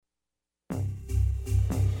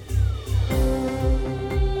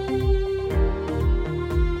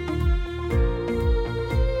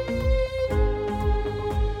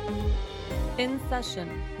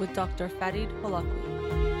Session with Dr. Farid Holakwi.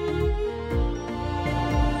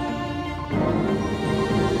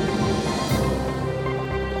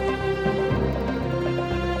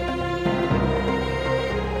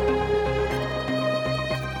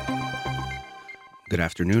 Good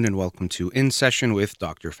afternoon and welcome to In Session with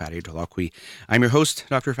Dr. Farid Holakwi. I'm your host,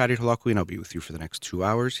 Dr. Farid Holakwi, and I'll be with you for the next 2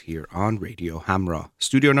 hours here on Radio Hamra.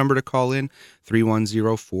 Studio number to call in,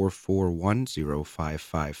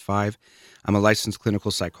 310-441-0555. I'm a licensed clinical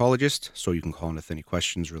psychologist, so you can call in with any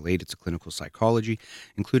questions related to clinical psychology,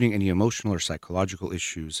 including any emotional or psychological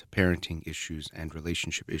issues, parenting issues, and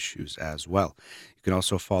relationship issues as well. You can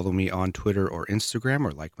also follow me on Twitter or Instagram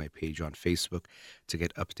or like my page on Facebook to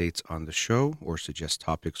get updates on the show or suggest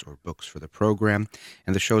topics or books for the program.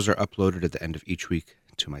 And the shows are uploaded at the end of each week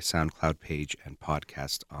to my SoundCloud page and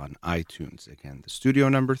podcast on iTunes. Again, the studio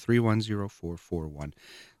number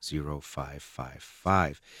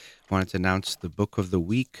 310-441-0555. Wanted to announce the book of the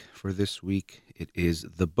week for this week. It is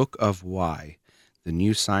The Book of Why, The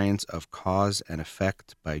New Science of Cause and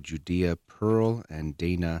Effect by Judea Pearl and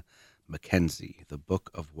Dana Mackenzie. The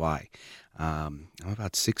Book of Why. I'm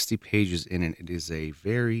about 60 pages in, and it is a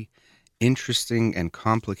very interesting and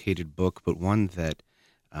complicated book, but one that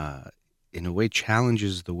in a way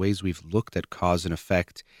challenges the ways we've looked at cause and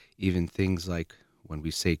effect, even things like when we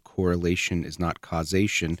say correlation is not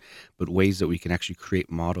causation, but ways that we can actually create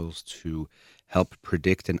models to help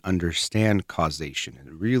predict and understand causation.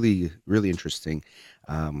 And really, really interesting,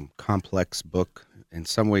 complex book, in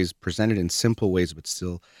some ways presented in simple ways, but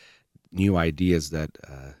still new ideas that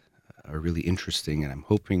are really interesting, and I'm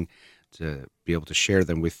hoping to be able to share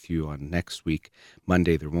them with you on next week.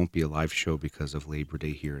 Monday, there won't be a live show because of Labor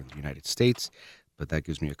Day here in the United States, but that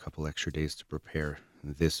gives me a couple extra days to prepare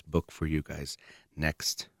this book for you guys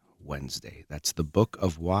next Wednesday. That's The Book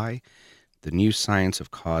of Why, The New Science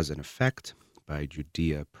of Cause and Effect by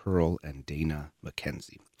Judea Pearl and Dana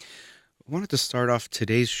Mackenzie. I wanted to start off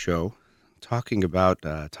today's show talking about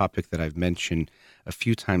a topic that I've mentioned a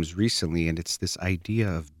few times recently, and it's this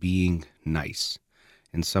idea of being nice.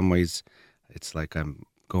 In some ways, it's like I'm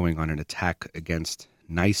going on an attack against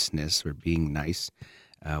niceness or being nice,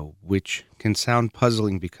 which can sound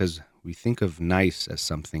puzzling because we think of nice as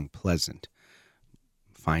something pleasant.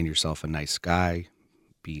 Find yourself a nice guy,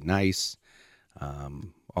 be nice.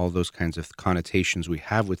 All those kinds of connotations we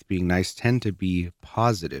have with being nice tend to be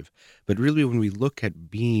positive. But really, when we look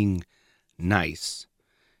at being nice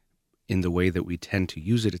in the way that we tend to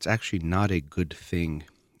use it, it's actually not a good thing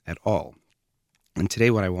at all. And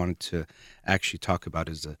today what I wanted to actually talk about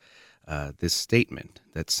is this statement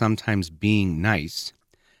that sometimes being nice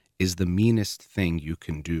is the meanest thing you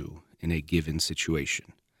can do in a given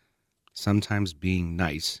situation. Sometimes being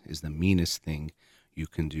nice is the meanest thing you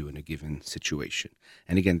can do in a given situation.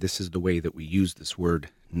 And again, this is the way that we use this word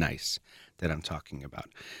nice that I'm talking about.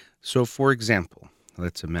 So for example,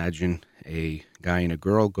 let's imagine a guy and a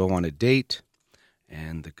girl go on a date,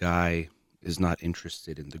 and the guy is not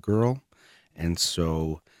interested in the girl. And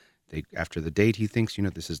so after the date, he thinks,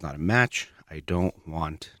 this is not a match. I don't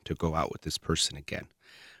want to go out with this person again.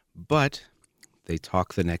 But they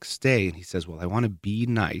talk the next day, and he says, well, I want to be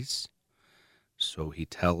nice. So he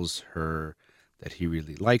tells her that he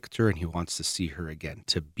really liked her and he wants to see her again,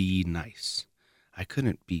 to be nice. I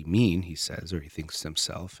couldn't be mean, he says, or he thinks to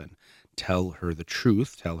himself, and tell her the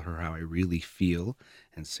truth, tell her how I really feel,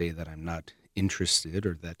 and say that I'm not interested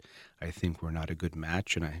or that I think we're not a good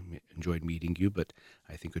match and I enjoyed meeting you, but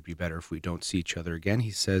I think it would be better if we don't see each other again.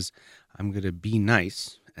 He says, I'm going to be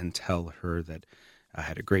nice and tell her that I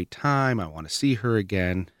had a great time, I want to see her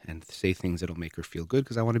again, and say things that'll make her feel good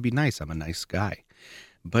because I want to be nice. I'm a nice guy.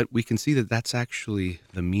 But we can see that that's actually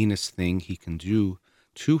the meanest thing he can do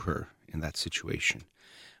to her in that situation.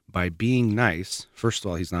 By being nice, first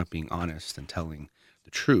of all, he's not being honest and telling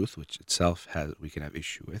the truth, which itself we can have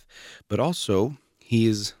issue with, but also he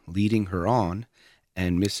is leading her on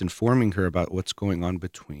and misinforming her about what's going on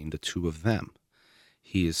between the two of them.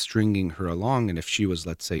 He is stringing her along, and if she was,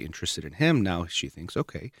 let's say, interested in him, now she thinks,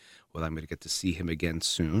 okay, well, I'm going to get to see him again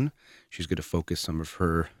soon. She's going to focus some of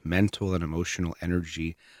her mental and emotional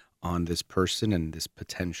energy on this person and this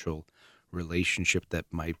potential relationship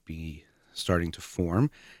that might be starting to form,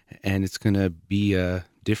 and it's going to be a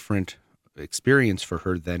different experience for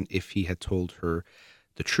her than if he had told her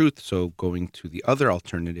the truth. So going to the other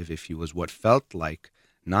alternative, if he was what felt like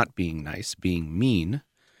not being nice, being mean,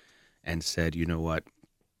 and said, you know what,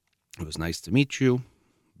 it was nice to meet you,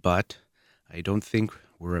 but I don't think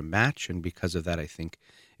we're a match, and because of that, I think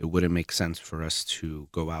it wouldn't make sense for us to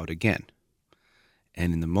go out again.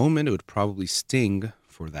 And in the moment, it would probably sting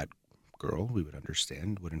for that girl, we would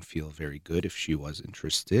understand, wouldn't feel very good if she was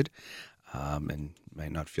interested, and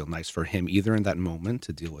might not feel nice for him either in that moment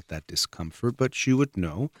to deal with that discomfort, but she would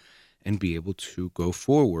know and be able to go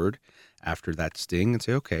forward after that sting and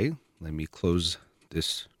say, okay, let me close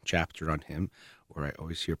this chapter on him. Or I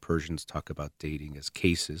always hear Persians talk about dating as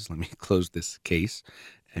cases. Let me close this case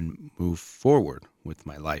and move forward with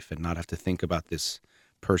my life and not have to think about this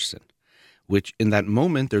person. Which in that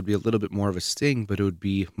moment, there'd be a little bit more of a sting, but it would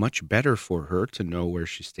be much better for her to know where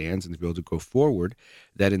she stands and to be able to go forward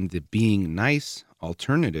than in the being nice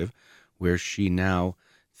alternative, where she now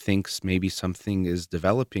thinks maybe something is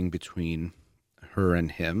developing between her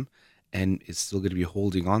and him and is still going to be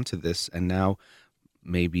holding on to this. And now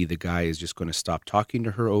maybe the guy is just going to stop talking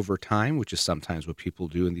to her over time, which is sometimes what people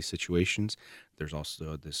do in these situations. There's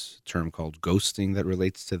also this term called ghosting that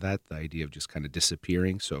relates to that, the idea of just kind of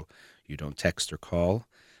disappearing. So you don't text or call.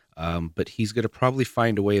 But he's going to probably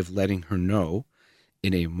find a way of letting her know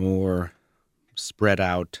in a more spread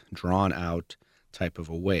out, drawn out type of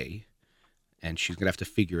a way. And she's going to have to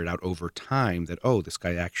figure it out over time that, oh, this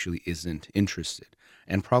guy actually isn't interested,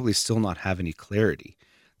 and probably still not have any clarity.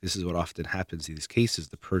 This is what often happens in these cases.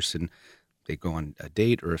 The person, they go on a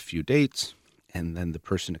date or a few dates, and then the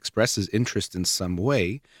person expresses interest in some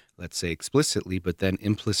way, let's say explicitly, but then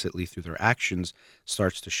implicitly through their actions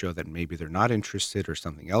starts to show that maybe they're not interested or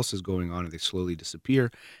something else is going on, and they slowly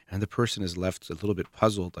disappear. And the person is left a little bit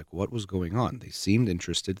puzzled, like what was going on? They seemed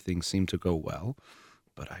interested, things seemed to go well,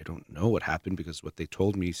 but I don't know what happened because what they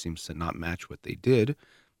told me seems to not match what they did.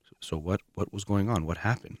 So what was going on? What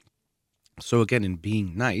happened? So again, in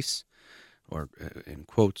being nice, or in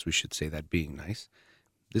quotes, we should say that being nice,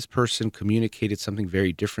 this person communicated something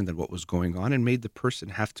very different than what was going on and made the person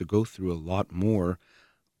have to go through a lot more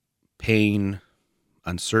pain,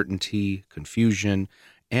 uncertainty, confusion,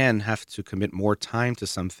 and have to commit more time to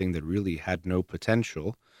something that really had no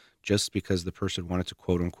potential just because the person wanted to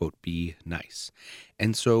quote unquote be nice.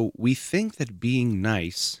 And so we think that being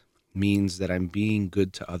nice means that I'm being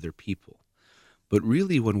good to other people. But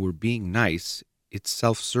really, when we're being nice, it's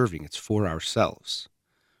self-serving. It's for ourselves.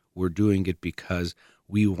 We're doing it because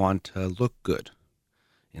we want to look good.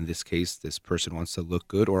 In this case, this person wants to look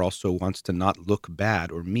good, or also wants to not look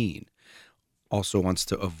bad or mean. Also wants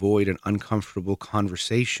to avoid an uncomfortable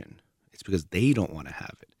conversation. It's because they don't want to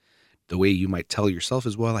have it. The way you might tell yourself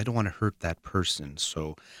is, well, I don't want to hurt that person,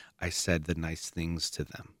 so I said the nice things to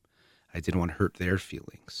them. I didn't want to hurt their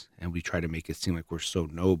feelings. And we try to make it seem like we're so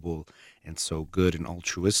noble and so good and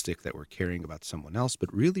altruistic that we're caring about someone else,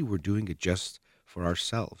 but really we're doing it just for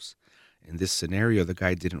ourselves. In this scenario, the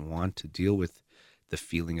guy didn't want to deal with the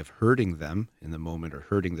feeling of hurting them in the moment, or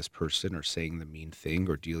hurting this person, or saying the mean thing,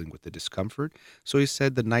 or dealing with the discomfort. So he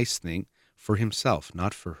said the nice thing for himself,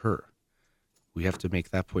 not for her. We have to make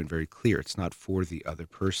that point very clear. It's not for the other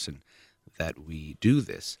person that we do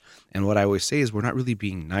this. And what I always say is we're not really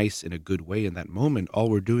being nice in a good way in that moment. All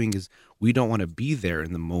we're doing is we don't want to be there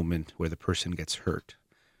in the moment where the person gets hurt.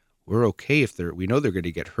 We're okay if we know they're going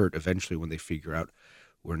to get hurt eventually when they figure out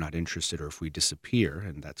we're not interested, or if we disappear,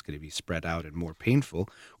 and that's going to be spread out and more painful.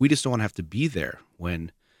 We just don't want to have to be there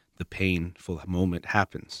when the painful moment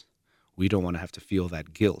happens. We don't want to have to feel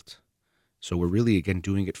that guilt. So we're really, again,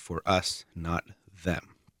 doing it for us, not them.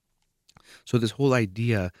 So this whole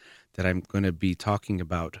idea that I'm going to be talking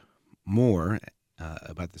about more,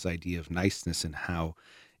 about this idea of niceness and how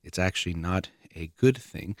it's actually not a good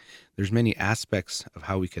thing. There's many aspects of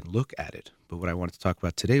how we can look at it. But what I wanted to talk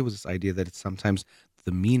about today was this idea that it's sometimes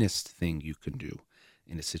the meanest thing you can do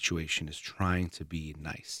in a situation is trying to be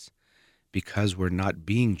nice. Because we're not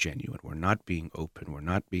being genuine, we're not being open, we're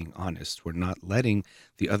not being honest, we're not letting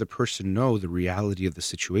the other person know the reality of the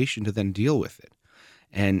situation to then deal with it.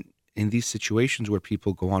 And in these situations where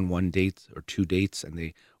people go on one date or two dates and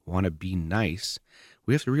they want to be nice,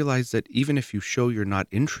 we have to realize that even if you show you're not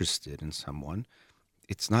interested in someone,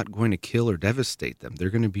 it's not going to kill or devastate them. They're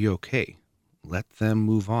going to be okay. Let them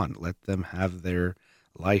move on. Let them have their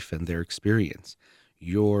life and their experience.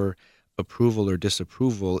 Your approval or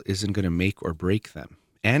disapproval isn't going to make or break them.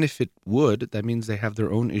 And if it would, that means they have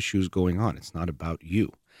their own issues going on. It's not about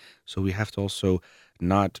you. So we have to also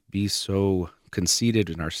not be so conceited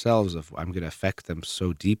in ourselves of I'm going to affect them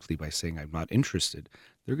so deeply by saying I'm not interested.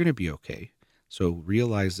 They're going to be okay. So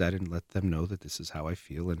realize that and let them know that this is how I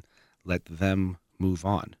feel, and let them move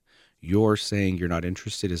on. Your saying you're not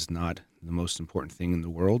interested is not the most important thing in the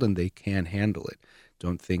world, and they can handle it.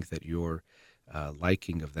 Don't think that your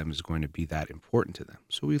liking of them is going to be that important to them.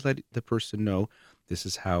 So we let the person know this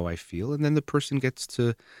is how I feel, and then the person gets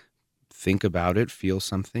to think about it, feel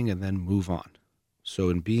something, and then move on. So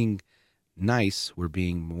in being nice, we're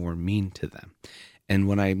being more mean to them. And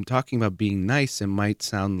when I'm talking about being nice, it might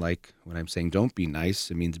sound like when I'm saying don't be nice,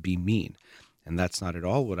 it means be mean. And that's not at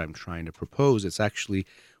all what I'm trying to propose. It's actually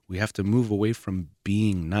we have to move away from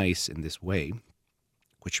being nice in this way,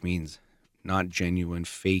 which means not genuine,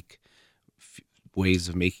 fake ways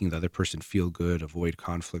of making the other person feel good, avoid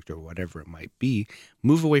conflict or whatever it might be.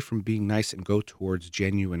 Move away from being nice and go towards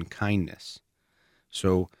genuine kindness.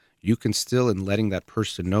 So you can still, in letting that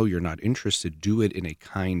person know you're not interested, do it in a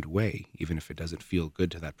kind way, even if it doesn't feel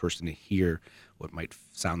good to that person to hear what might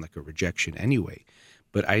sound like a rejection anyway.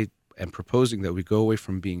 But I am proposing that we go away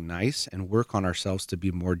from being nice and work on ourselves to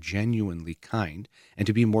be more genuinely kind and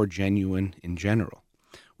to be more genuine in general,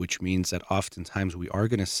 which means that oftentimes we are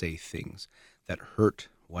going to say things that hurt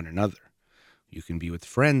one another. You can be with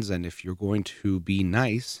friends, and if you're going to be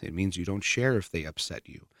nice, it means you don't share if they upset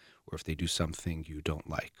you or if they do something you don't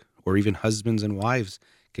like. Or even husbands and wives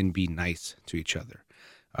can be nice to each other.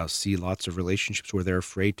 I'll see lots of relationships where they're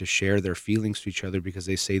afraid to share their feelings to each other because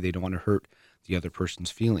they say they don't want to hurt the other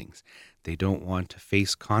person's feelings. They don't want to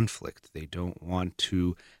face conflict. They don't want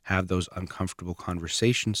to have those uncomfortable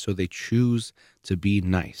conversations, so they choose to be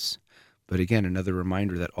nice. But again, another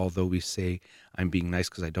reminder that although we say, I'm being nice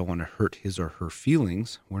because I don't want to hurt his or her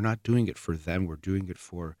feelings, we're not doing it for them. We're doing it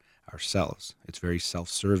for ourselves. It's very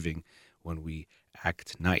self-serving when we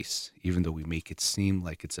act nice, even though we make it seem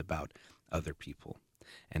like it's about other people.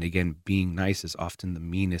 And again, being nice is often the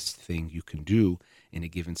meanest thing you can do in a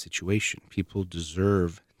given situation. People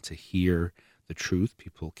deserve to hear the truth.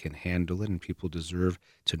 People can handle it, and people deserve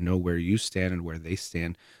to know where you stand and where they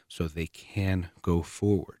stand so they can go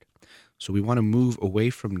forward. So we want to move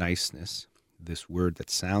away from niceness, this word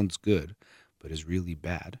that sounds good but is really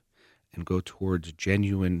bad, and go towards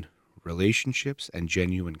genuine relationships and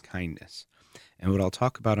genuine kindness. And what I'll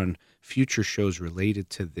talk about on future shows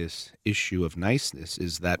related to this issue of niceness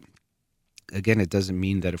is that, again, it doesn't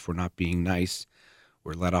mean that if we're not being nice,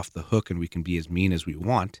 we're let off the hook and we can be as mean as we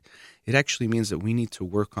want. It actually means that we need to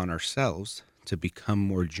work on ourselves to become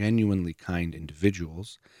more genuinely kind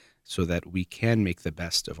individuals so that we can make the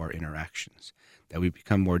best of our interactions, that we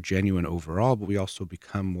become more genuine overall, but we also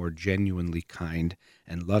become more genuinely kind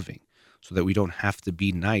and loving, so that we don't have to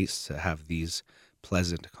be nice to have these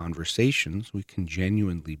pleasant conversations. We can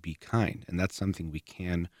genuinely be kind, and that's something we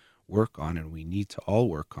can work on and we need to all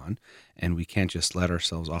work on, and we can't just let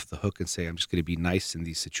ourselves off the hook and say, I'm just going to be nice in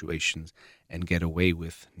these situations and get away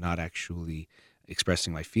with not actually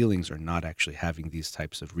expressing my feelings or not actually having these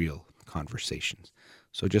types of real conversations.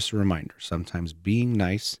 So just a reminder, sometimes being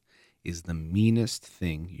nice is the meanest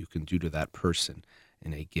thing you can do to that person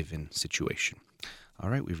in a given situation. All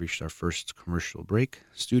right, we've reached our first commercial break.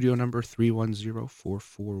 Studio number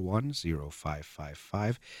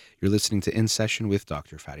 310-441-0555. You're listening to In Session with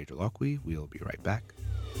Dr. Fadi Holakwi. We'll be right back.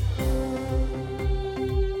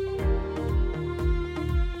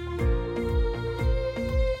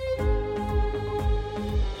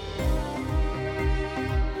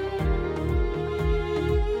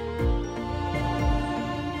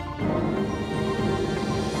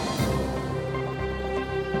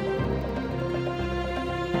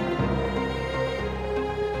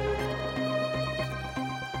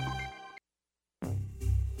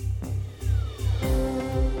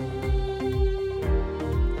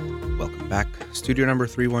 Back. Studio number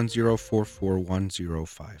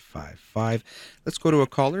 310-441-0555. Let's go to a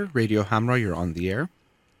caller. Radio Hamra, you're on the air.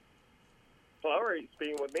 Hello, are you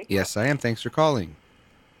speaking with me? Yes, I am. Thanks for calling.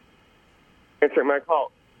 Answering my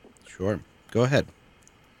call. Sure. Go ahead.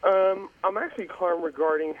 I'm actually calling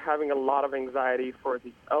regarding having a lot of anxiety for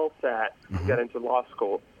the LSAT to get into law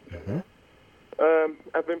school.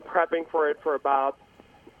 I've been prepping for it for about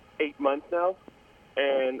 8 months now,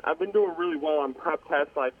 and I've been doing really well on prep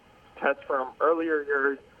tests, like tests from earlier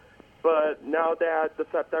years, but now that the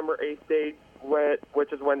September 8th date,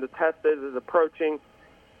 which is when the test is approaching,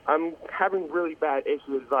 I'm having really bad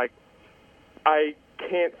issues. Like, I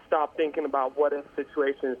can't stop thinking about what if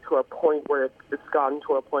situations to a point where it's gotten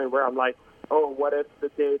to a point where I'm like, oh, what if the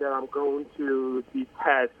day that I'm going to the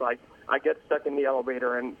test, like, I get stuck in the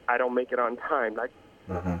elevator and I don't make it on time. Like,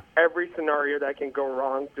 every scenario that can go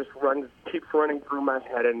wrong just keeps running through my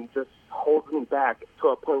head and just holds me back to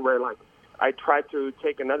a point where, like, I tried to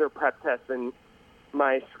take another prep test and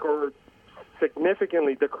my score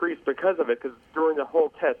significantly decreased because of it, because during the whole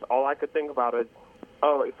test, all I could think about is,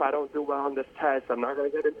 oh, if I don't do well on this test, I'm not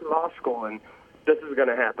going to get into law school, and this is going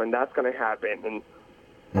to happen, that's going to happen, and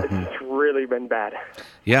it's really been bad.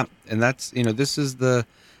 Yeah, and that's, this is the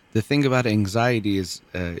thing about anxiety is,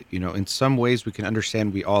 in some ways we can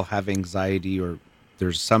understand we all have anxiety or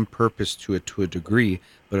there's some purpose to it to a degree.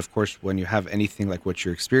 But of course, when you have anything like what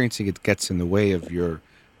you're experiencing, it gets in the way of your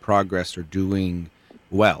progress or doing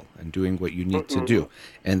well and doing what you need to do.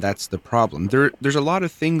 And that's the problem. There's a lot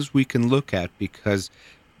of things we can look at, because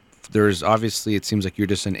there's obviously, it seems like you're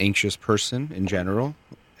just an anxious person in general,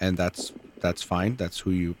 and that's fine. That's who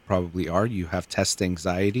you probably are. You have test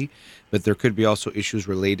anxiety, but there could be also issues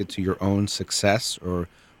related to your own success or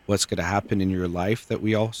what's going to happen in your life that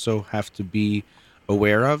we also have to be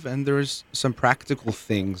aware of. And there's some practical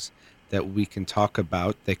things that we can talk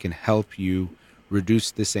about that can help you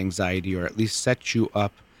reduce this anxiety, or at least set you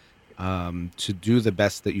up to do the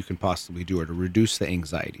best that you can possibly do, or to reduce the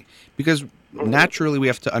anxiety. Because naturally, we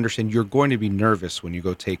have to understand you're going to be nervous when you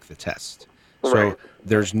go take the test. So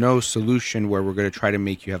there's no solution where we're going to try to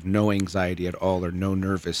make you have no anxiety at all or no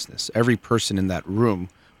nervousness. Every person in that room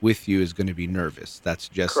with you is going to be nervous. That's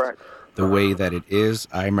just the way that it is.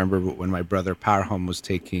 I remember when my brother Parham was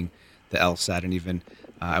taking the LSAT, and even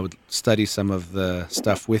I would study some of the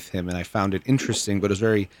stuff with him, and I found it interesting, but it was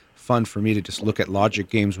very fun for me to just look at logic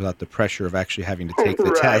games without the pressure of actually having to take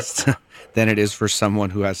the test than it is for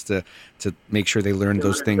someone who has to make sure they learn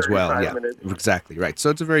those things well. Yeah, exactly right.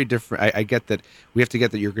 So it's a very different, I get that we have to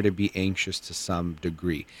get that you're going to be anxious to some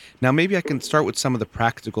degree. Now, maybe I can start with some of the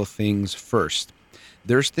practical things first.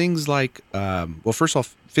 There's things like, well, first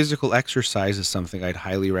off, physical exercise is something I'd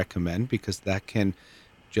highly recommend, because that can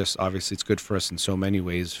just, obviously it's good for us in so many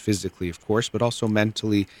ways, physically, of course, but also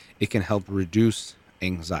mentally, it can help reduce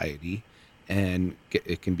anxiety, and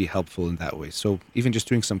it can be helpful in that way. So even just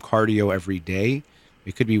doing some cardio every day,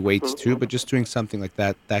 it could be weights too, but just doing something like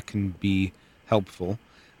that, that can be helpful.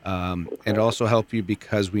 And also help you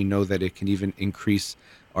because we know that it can even increase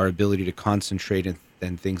our ability to concentrate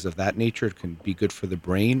and things of that nature. It can be good for the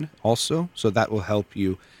brain also. So that will help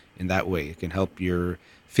you in that way. It can help your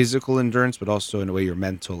physical endurance, but also in a way your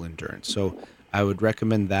mental endurance. So I would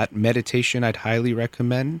recommend that. Meditation, I'd highly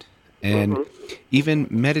recommend. And even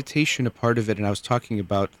meditation, a part of it, and I was talking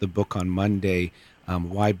about the book on Monday,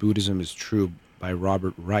 Why Buddhism is True by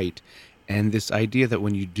Robert Wright. And this idea that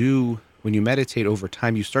when you meditate over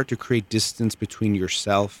time, you start to create distance between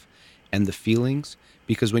yourself and the feelings.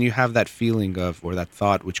 Because when you have that feeling of, or that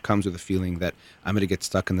thought, which comes with a feeling that I'm going to get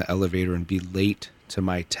stuck in the elevator and be late to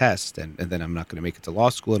my test, and then I'm not going to make it to law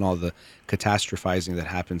school, and all the catastrophizing that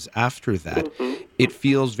happens after that, it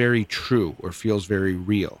feels very true or feels very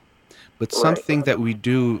real. But something that we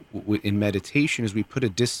do in meditation is we put a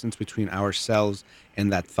distance between ourselves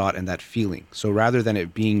and that thought and that feeling. So rather than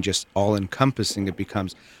it being just all-encompassing, it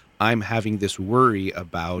becomes, I'm having this worry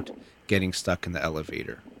about getting stuck in the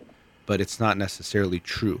elevator. But it's not necessarily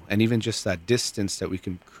true. And even just that distance that we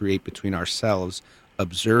can create between ourselves,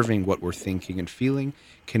 observing what we're thinking and feeling,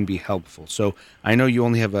 can be helpful. So I know you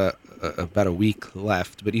only have about a week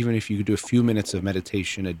left, but even if you do a few minutes of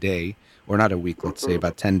meditation a day, or not a week, let's say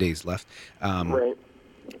about 10 days left,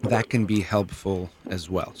 that can be helpful as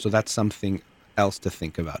well. So that's something else to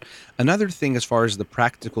think about. Another thing, as far as the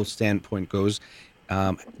practical standpoint goes,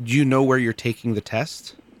 do you know where you're taking the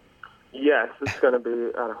test? Yes, it's going to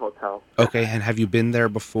be at a hotel. Okay, and have you been there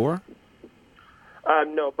before?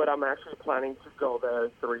 No, but I'm actually planning to go there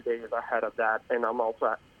 3 days ahead of that, and I'm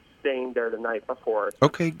also staying there the night before.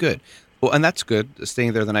 Okay, good. Well, and that's good.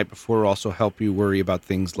 Staying there the night before will also help you worry about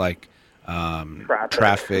things like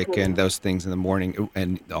traffic and those things in the morning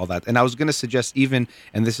and all that. And I was going to suggest even,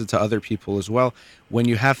 and this is to other people as well, when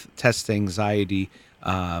you have test anxiety,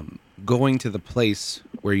 going to the place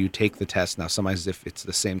where you take the test. Now, sometimes if it's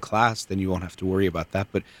the same class, then you won't have to worry about that.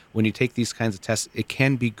 But when you take these kinds of tests, it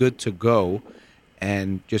can be good to go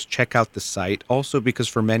and just check out the site. Also, because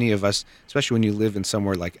for many of us, especially when you live in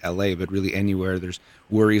somewhere like LA, but really anywhere, there's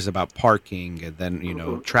worries about parking and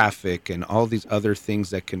then, traffic and all these other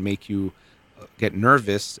things that can make you get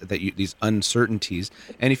nervous, these uncertainties.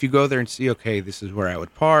 And if you go there and see, okay, this is where I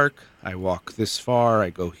would park, I walk this far,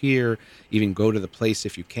 I go here, even go to the place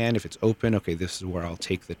if you can, if it's open, okay, this is where I'll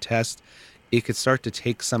take the test. It could start to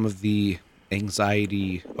take some of the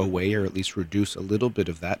anxiety away, or at least reduce a little bit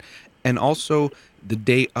of that. And also the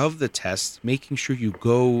day of the test, making sure you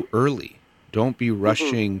go early. Don't be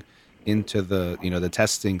rushing into the, the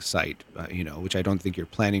testing site, which I don't think you're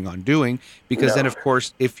planning on doing, because then of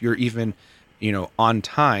course, if you're even, on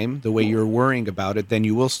time, the way you're worrying about it, then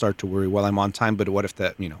you will start to worry, well, I'm on time, but what if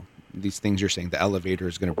that, these things you're saying, the elevator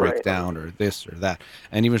is going to break down or this or that.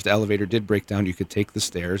 And even if the elevator did break down, you could take the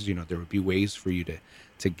stairs, there would be ways for you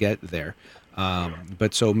to get there.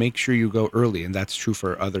 But so make sure you go early. And that's true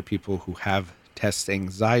for other people who have test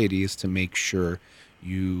anxieties, to make sure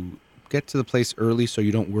you get to the place early so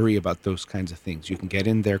you don't worry about those kinds of things. You can get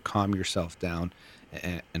in there, calm yourself down,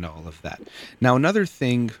 and all of that. Now, another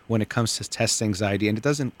thing when it comes to test anxiety, and it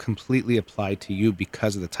doesn't completely apply to you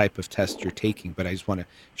because of the type of test you're taking, but I just want to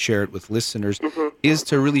share it with listeners, is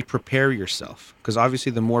to really prepare yourself. Because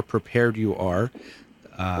obviously, the more prepared you are,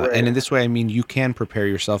 and in this way, I mean, you can prepare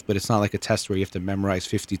yourself, but it's not like a test where you have to memorize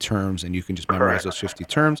 50 terms and you can just memorize those 50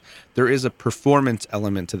 terms. There is a performance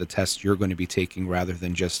element to the test you're going to be taking rather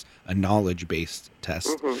than just a knowledge-based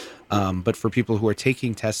test. But for people who are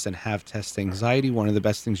taking tests and have test anxiety, one of the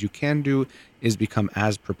best things you can do is become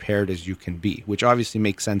as prepared as you can be, which obviously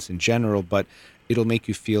makes sense in general, but it'll make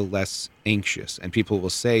you feel less anxious. And people will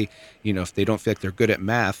say, if they don't feel like they're good at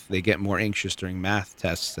math, they get more anxious during math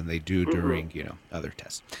tests than they do during, other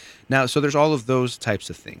tests. Now, so there's all of those types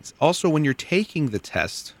of things. Also, when you're taking the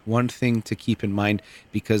test, one thing to keep in mind,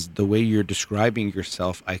 because the way you're describing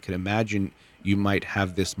yourself, I could imagine you might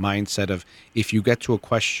have this mindset of if you get to a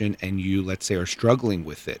question and you, let's say, are struggling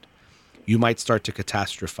with it, you might start to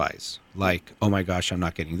catastrophize, like, oh my gosh, I'm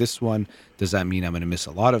not getting this one. Does that mean I'm going to miss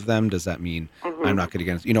a lot of them? Does that mean I'm not going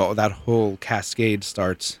to get, that whole cascade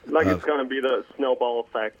starts. Like it's going to be the snowball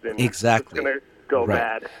effect. And exactly. It's going to go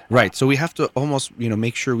bad. Right. So we have to almost,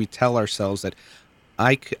 make sure we tell ourselves that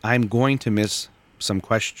I'm going to miss some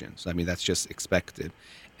questions. I mean, that's just expected.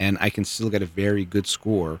 And I can still get a very good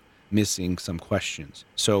score missing some questions.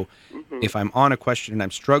 So if I'm on a question and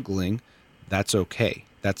I'm struggling, that's okay.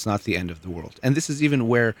 That's not the end of the world. And this is even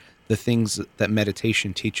where the things that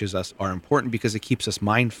meditation teaches us are important, because it keeps us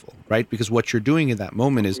mindful, right? Because what you're doing in that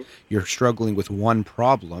moment is you're struggling with one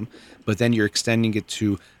problem, but then you're extending it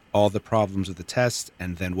to all the problems of the test,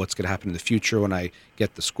 and then what's going to happen in the future when I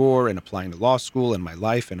get the score, and applying to law school and my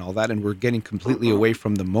life and all that. And we're getting completely away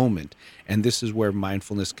from the moment. And this is where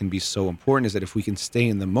mindfulness can be so important, is that if we can stay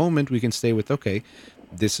in the moment, we can stay with, okay,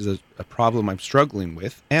 this is a problem I'm struggling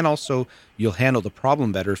with. And also, you'll handle the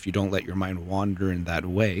problem better if you don't let your mind wander in that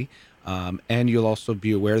way. And you'll also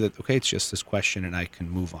be aware that, okay, it's just this question and I can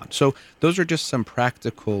move on. So those are just some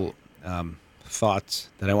practical thoughts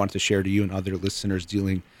that I wanted to share to you and other listeners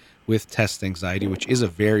dealing with test anxiety, which is a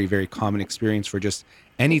very, very common experience for just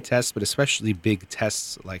any test, but especially big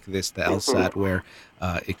tests like this, the LSAT, where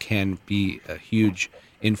it can be a huge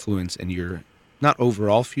influence in your not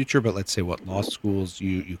overall future, but let's say what law schools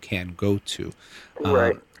you can go to.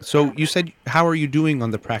 Right. So you said, how are you doing on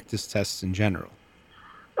the practice tests in general?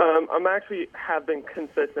 I'm actually have been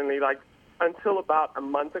consistently, until about a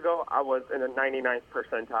month ago, I was in the 99th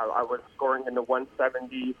percentile. I was scoring in the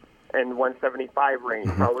 170 and 175 range.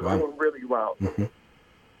 So I was doing really well.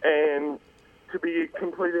 And to be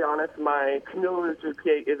completely honest, my cumulative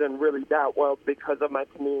GPA isn't really that well because of my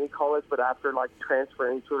community college, but after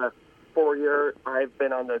transferring to a 4-year, I've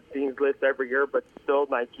been on the dean's list every year, but still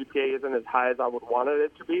my GPA isn't as high as I would want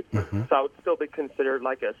it to be. So I would still be considered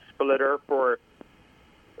like a splitter for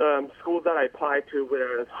schools that I apply to with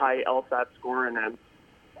a high LSAT score and a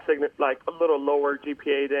little lower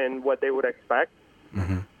GPA than what they would expect.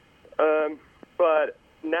 But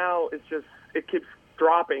now it keeps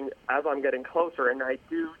dropping as I'm getting closer, and I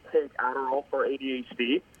do take Adderall for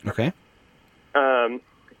ADHD. Okay.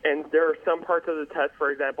 And there are some parts of the test, for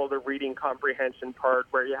example, the reading comprehension part,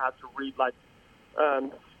 where you have to read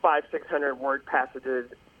 500-600 word passages,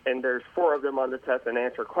 and there's 4 of them on the test, and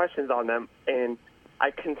answer questions on them. And I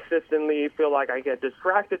consistently feel like I get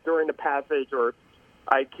distracted during the passage, or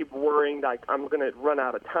I keep worrying I'm going to run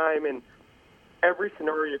out of time. And every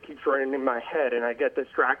scenario keeps running in my head, and I get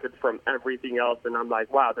distracted from everything else. And I'm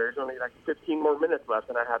like, wow, there's only 15 more minutes left,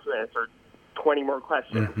 and I have to answer 20 more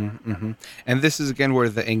questions. And this is again where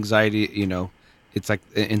the anxiety, it's like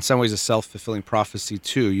in some ways a self-fulfilling prophecy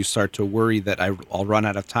too. You start to worry that I'll run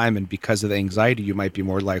out of time, and because of the anxiety, you might be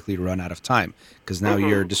more likely to run out of time because now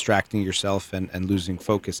you're distracting yourself and losing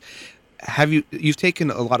focus. You've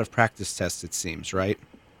taken a lot of practice tests, it seems, right?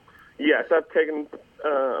 Yes, I've taken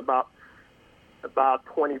about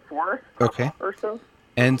 24 or so.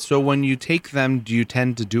 And so when you take them, do you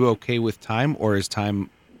tend to do okay with time, or is time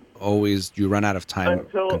always, do you run out of time?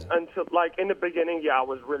 Until in the beginning, I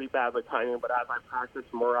was really bad with timing, but as I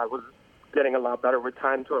practiced more, I was getting a lot better with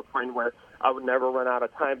time to a point where I would never run out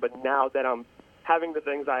of time. But now that I'm having this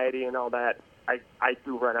anxiety and all that, I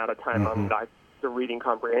do run out of time on the reading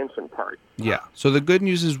comprehension part. Yeah. So the good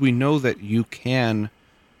news is we know that you can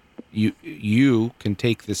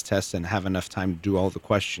take this test and have enough time to do all the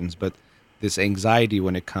questions, but this anxiety,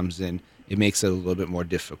 when it comes in, it makes it a little bit more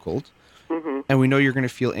difficult. And we know you're going to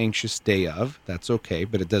feel anxious day of. That's okay,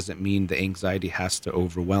 but it doesn't mean the anxiety has to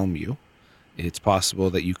overwhelm you. It's possible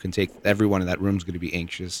that you can everyone in that room is going to be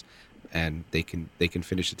anxious, and they can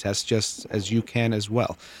finish the test just as you can as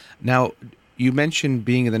well. Now, you mentioned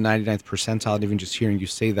being in the 99th percentile, and even just hearing you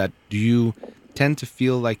say that, do you tend to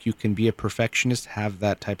feel like you can be a perfectionist, have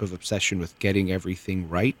that type of obsession with getting everything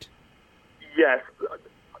right? Yes.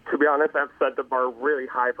 To be honest, I've set the bar really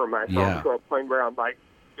high for myself Yeah. to a point where I'm like,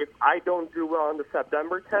 if I don't do well on the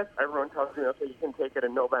September test, everyone tells me, okay, you can take it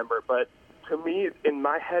in November. But to me, in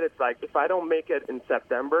my head, it's like, if I don't make it in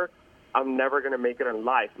September, I'm never going to make it in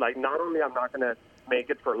life. Like, not only I'm not going to make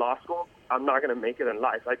it for law school, I'm not going to make it in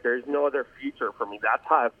life. Like, there's no other future for me. That's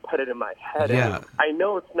how I've put it in my head. Yeah. And I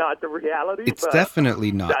know it's not the reality, It's but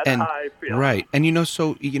definitely not. that's And how I feel. right. And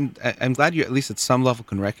so I'm glad you at least at some level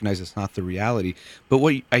can recognize it's not the reality. But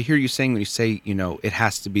what I hear you saying when you say, it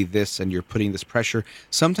has to be this and you're putting this pressure,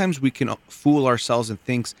 sometimes we can fool ourselves and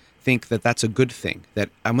think that that's a good thing, that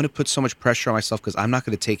I'm going to put so much pressure on myself because I'm not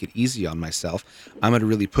going to take it easy on myself. I'm going to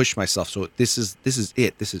really push myself. So this is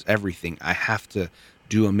it. This is everything. I have to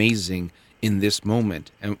do amazing in this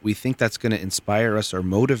moment. And we think that's going to inspire us or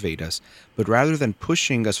motivate us. But rather than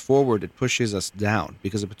pushing us forward, it pushes us down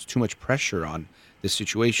because it puts too much pressure on the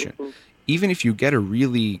situation. Even if you get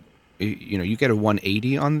you get a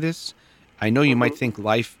 180 on this, I know you might think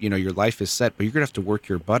life, your life is set, but you're going to have to work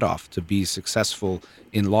your butt off to be successful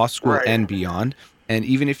in law school Right. and beyond. And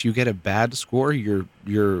even if you get a bad score,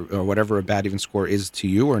 or whatever a bad even score is to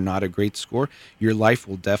you, or not a great score, your life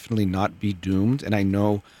will definitely not be doomed. And I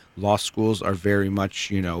know law schools are very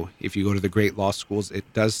much, if you go to the great law schools, it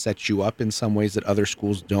does set you up in some ways that other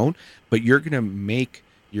schools don't. But you're going to make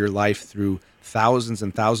your life through thousands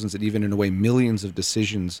and thousands, and even in a way millions of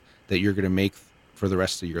decisions that you're going to make for the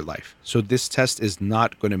rest of your life. So this test is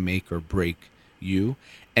not going to make or break you.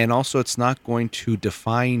 And also, it's not going to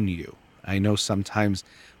define you. I know sometimes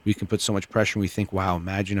we can put so much pressure and we think, wow,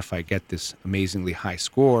 imagine if I get this amazingly high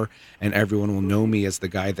score and everyone will know me as the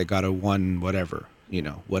guy that got a 1 whatever,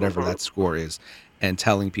 whatever that score is, and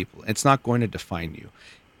telling people. It's not going to define you.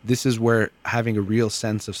 This is where having a real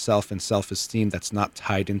sense of self and self-esteem that's not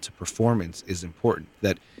tied into performance is important.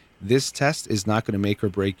 That this test is not going to make or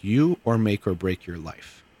break you or make or break your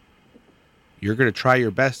life. You're going to try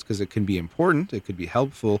your best because it can be important, it could be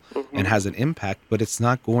helpful, and has an impact, but it's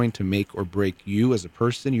not going to make or break you as a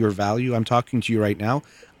person, your value. I'm talking to you right now.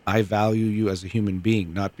 I value you as a human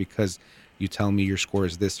being, not because you tell me your score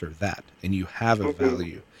is this or that, and you have a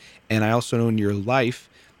value. And I also know in your life,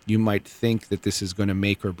 you might think that this is going to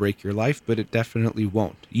make or break your life, but it definitely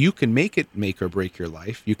won't. You can make it make or break your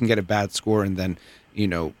life. You can get a bad score and then,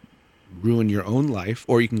 ruin your own life,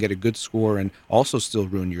 or you can get a good score and also still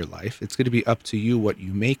ruin your life. It's going to be up to you what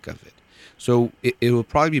you make of it. So it will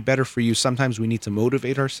probably be better for you. Sometimes we need to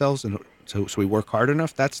motivate ourselves, and so we work hard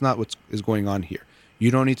enough. That's not what is going on here.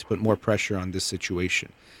 You don't need to put more pressure on this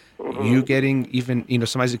situation. You getting even,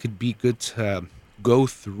 sometimes it could be good to go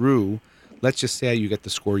through. Let's just say you get the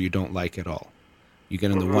score you don't like at all. You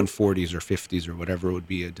get in the 140s or 50s or whatever, it would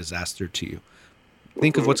be a disaster to you.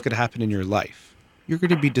 Think of what's going to happen in your life. You're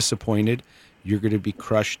going to be disappointed. You're going to be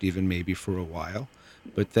crushed even maybe for a while.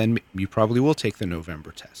 But then you probably will take the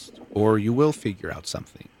November test, or you will figure out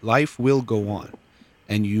something. Life will go on,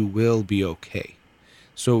 and you will be okay.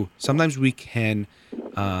 So sometimes we can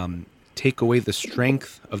take away the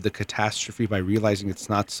strength of the catastrophe by realizing it's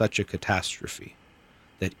not such a catastrophe.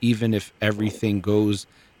 That even if everything goes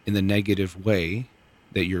in the negative way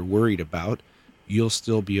that you're worried about, you'll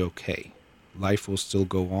still be okay. Life will still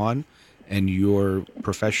go on, and your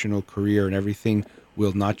professional career and everything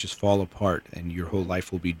will not just fall apart, and your whole life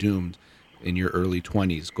will be doomed in your early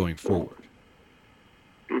 20s going forward.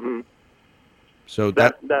 So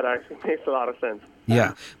that actually makes a lot of sense.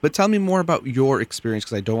 Yeah. But tell me more about your experience,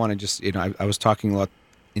 because I don't want to just, I was talking a lot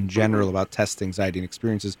in general about test anxiety and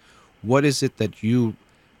experiences. What is it that you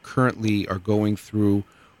currently are going through?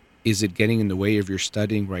 Is it getting in the way of your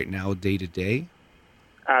studying right now, day to day?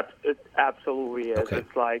 It absolutely is. Okay.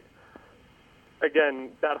 It's like, again,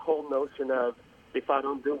 that whole notion of if I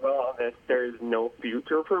don't do well on this, there is no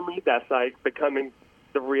future for me. That's like becoming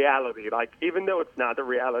the reality. Like, even though it's not the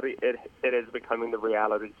reality, it is becoming the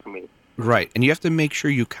reality to me. Right. And you have to make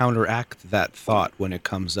sure you counteract that thought when it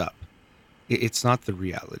comes up. It's not the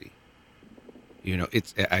reality.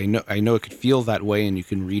 I know it could feel that way, and you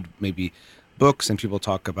can read maybe books and people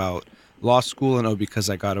talk about law school and because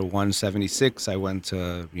I got a 176, I went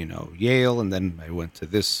to, Yale, and then I went to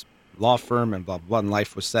this law firm and blah, blah, blah, and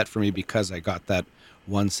life was set for me because I got that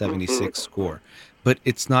 176 score. But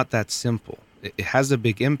it's not that simple. It has a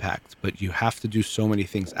big impact, but you have to do so many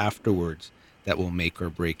things afterwards that will make or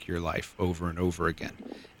break your life over and over again.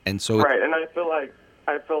 And so right, and I feel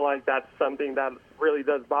like that's something that really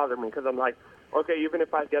does bother me, because I'm like, okay, even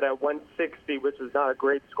if I get a 160, which is not a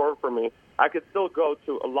great score for me, I could still go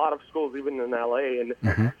to a lot of schools, even in LA, and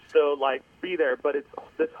still like be there. But it's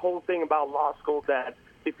this whole thing about law school that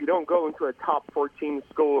if you don't go into a top 14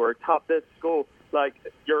 school or top this school, like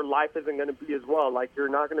your life isn't going to be as well. Like you're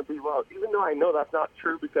not going to be well. Even though I know that's not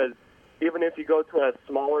true, because even if you go to a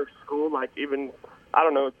smaller school, like even I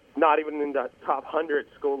don't know, not even in the top 100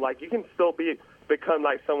 school, like you can still become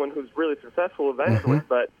like someone who's really successful eventually.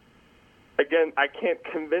 But again, I can't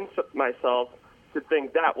convince myself to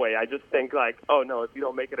think that way. I just think like, oh no, if you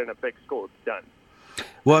don't make it in a big school, it's done.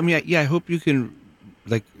 Well, I mean, yeah, I hope you can,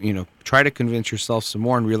 like, try to convince yourself some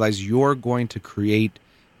more and realize you're going to create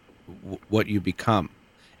what you become.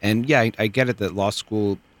 And yeah, I get it that law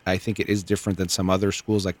school, I think it is different than some other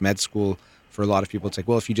schools, like med school. For a lot of people, it's like,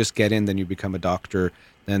 well, if you just get in, then you become a doctor,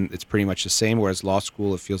 then it's pretty much the same. Whereas law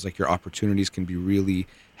school, it feels like your opportunities can be really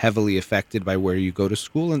heavily affected by where you go to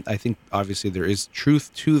school. And I think obviously there is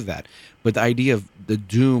truth to that. But the idea of the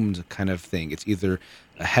doomed kind of thing, it's either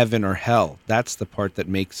a heaven or hell. That's the part that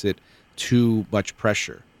makes it too much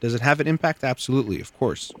pressure. Does it have an impact? Absolutely, of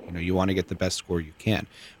course. You want to get the best score you can.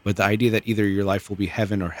 But the idea that either your life will be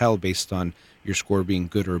heaven or hell based on your score being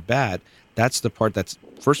good or bad, that's the part that's,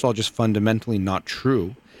 first of all, just fundamentally not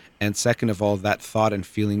true. And second of all, that thought and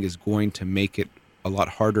feeling is going to make it a lot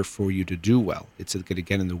harder for you to do well. It's going to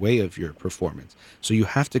get in the way of your performance. So you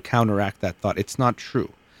have to counteract that thought. It's not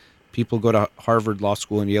true. People go to Harvard Law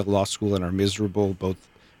School and Yale Law School and are miserable, both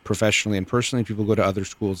professionally and personally. People go to other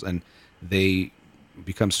schools and they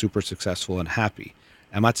become super successful and happy.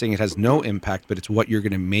 I'm not saying it has no impact, but it's what you're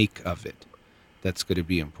going to make of it that's going to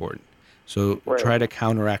be important. So try to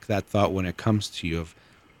counteract that thought when it comes to you of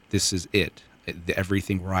this is it.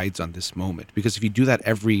 Everything rides on this moment. Because if you do that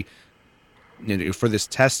for this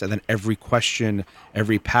test and then every question,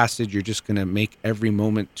 every passage, you're just going to make every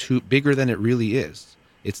moment too bigger than it really is.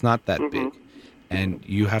 It's not that big. And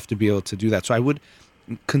you have to be able to do that. So I would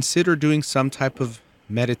consider doing some type of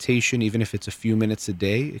meditation, even if it's a few minutes a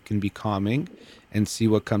day. It can be calming, and see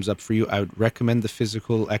what comes up for you. I would recommend the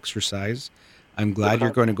physical exercise. I'm glad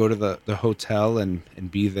you're going to go to the hotel and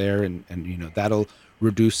be there, and that'll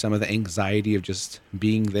reduce some of the anxiety of just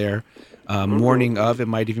being there. Morning of, it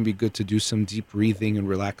might even be good to do some deep breathing and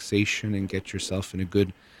relaxation and get yourself in a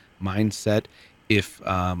good mindset. If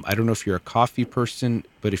I don't know if you're a coffee person,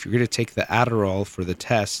 but if you're going to take the Adderall for the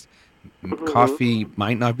test, coffee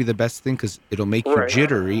might not be the best thing because it'll make you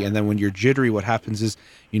jittery. And then when you're jittery, what happens is,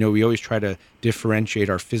 we always try to differentiate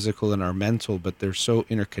our physical and our mental, but they're so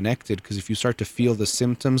interconnected, because if you start to feel the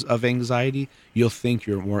symptoms of anxiety, you'll think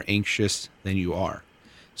you're more anxious than you are.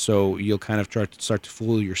 So you'll kind of start to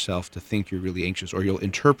fool yourself to think you're really anxious, or you'll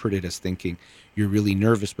interpret it as thinking you're really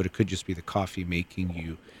nervous, but it could just be the coffee making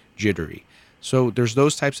you jittery. So there's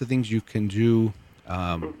those types of things you can do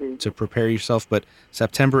to prepare yourself. But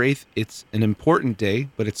September 8th, it's an important day,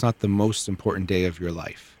 but it's not the most important day of your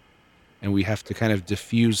life. And we have to kind of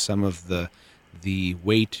diffuse some of the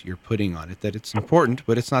weight you're putting on it, that it's important,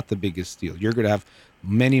 but it's not the biggest deal. You're going to have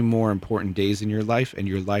many more important days in your life, and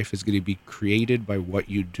your life is going to be created by what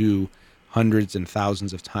you do hundreds and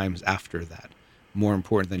thousands of times after that, more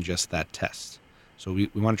important than just that test. So we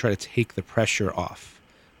want to try to take the pressure off,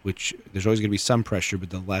 which there's always going to be some pressure, but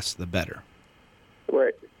the less, the better.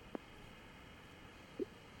 Right.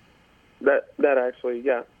 That actually,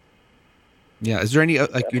 yeah. Yeah. Is there any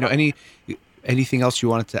anything else you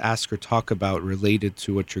wanted to ask or talk about related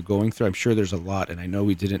to what you're going through? I'm sure there's a lot, and I know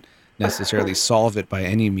we didn't necessarily solve it by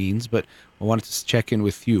any means, but I wanted to check in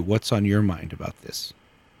with you. What's on your mind about this?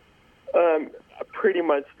 Pretty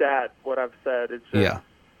much that, what I've said. It's just,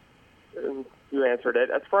 you answered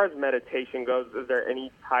it. As far as meditation goes, is there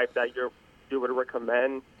any type that you would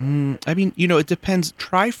recommend? I mean, it depends.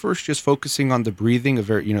 Try first just focusing on the breathing.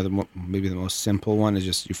 Maybe the most simple one is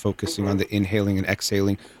just you focusing on the inhaling and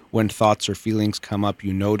exhaling. When thoughts or feelings come up,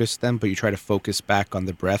 you notice them, but you try to focus back on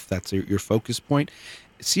the breath. That's your focus point.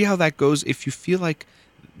 See how that goes. If you feel like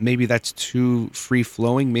maybe that's too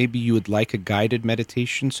free-flowing, maybe you would like a guided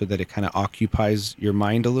meditation so that it kind of occupies your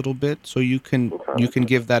mind a little bit. So you can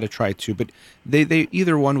give that a try too. But they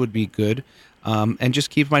either one would be good. And just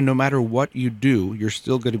keep in mind, no matter what you do, you're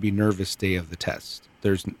still going to be nervous day of the test.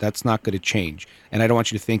 That's not going to change. And I don't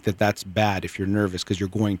want you to think that that's bad if you're nervous, because you're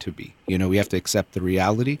going to be. We have to accept the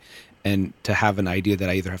reality, and to have an idea that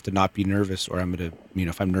I either have to not be nervous or I'm going to,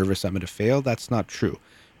 if I'm nervous, I'm going to fail. That's not true.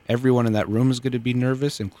 Everyone in that room is going to be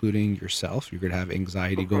nervous, including yourself. You're going to have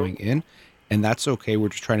anxiety going in, and that's okay. We're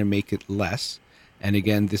just trying to make it less. And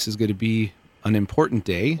again, this is going to be an important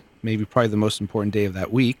day, maybe probably the most important day of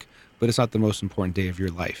that week, but it's not the most important day of your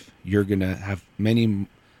life. You're going to have many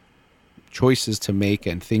choices to make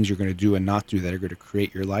and things you're going to do and not do that are going to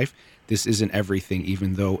create your life. this isn't everything,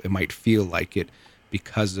 even though it might feel like it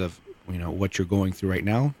because of what you're going through right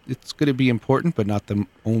now. It's going to be important, but not the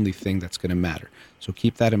only thing that's going to matter. So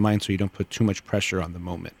keep that in mind so you don't put too much pressure on the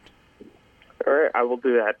moment. All right, I will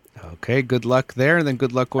do that. Okay, good luck there, and then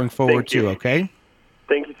good luck going forward too, okay?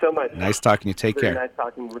 Thank you so much. Nice talking to you. Take care. Nice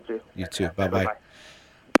talking with you. You too. Bye-bye.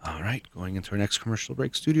 All right, going into our next commercial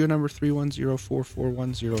break. Studio number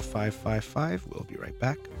 310-441-0555. We'll be right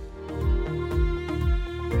back.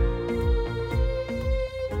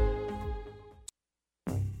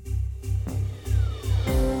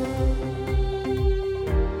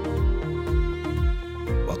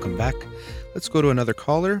 Welcome back. Let's go to another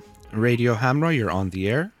caller. Radio Hamra, you're on the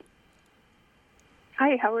air.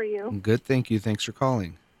 Hi, how are you? Good, thank you. Thanks for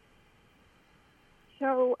calling.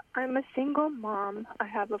 So I'm a single mom. I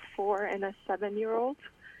have a 4 and a 7-year-old,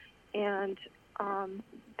 and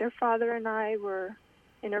their father and I were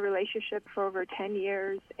in a relationship for over 10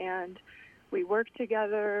 years, and we worked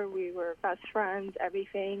together. We were best friends,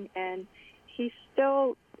 everything, and he's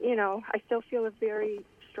still, I still feel a very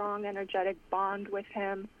strong, energetic bond with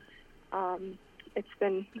him. It's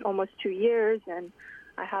been almost 2 years, and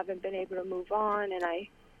I haven't been able to move on, and I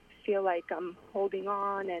feel like I'm holding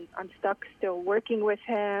on, and I'm stuck still working with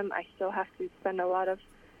him. I still have to spend a lot of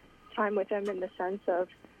time with him in the sense of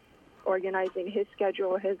organizing his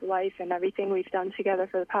schedule, his life, and everything we've done together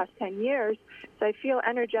for the past 10 years. So I feel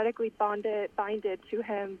energetically bonded to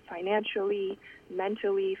him financially,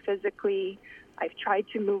 mentally, physically. I've tried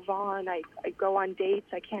to move on. I go on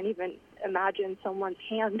dates. I can't even imagine someone's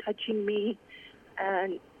hand touching me.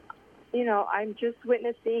 And, I'm just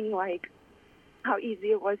witnessing, how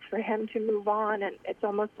easy it was for him to move on. And it's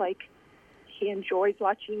almost like he enjoys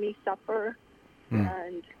watching me suffer.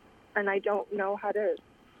 And I don't know how to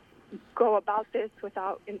go about this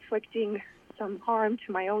without inflicting some harm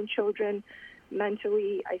to my own children.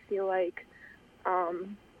 Mentally, I feel like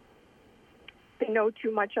they know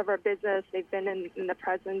too much of our business. They've been in the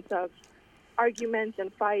presence of arguments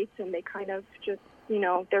and fights, and they kind of just,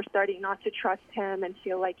 they're starting not to trust him and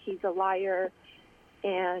feel like he's a liar.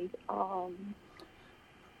 And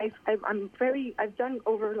I've done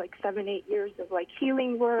over 7-8 years of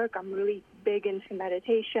healing work. I'm really big into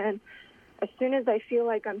meditation. As soon as I feel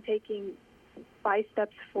like I'm taking 5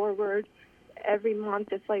 steps forward, every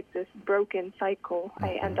month it's like this broken cycle.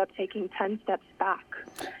 I end up taking 10 steps back.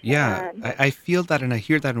 Yeah, I feel that, and I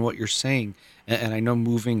hear that in what you're saying. And I know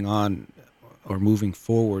moving on or moving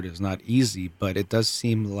forward is not easy, but it does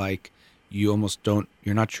seem like you almost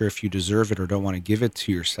you're not sure if you deserve it or don't want to give it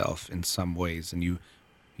to yourself in some ways. And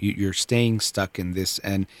you're staying stuck in this.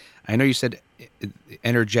 And I know you said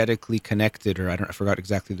energetically connected, or I forgot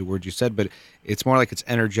exactly the word you said, but it's more like it's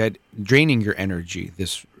draining your energy,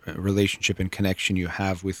 this relationship and connection you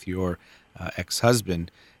have with your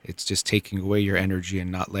ex-husband. It's just taking away your energy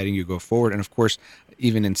and not letting you go forward. And of course,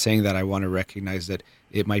 even in saying that, I want to recognize that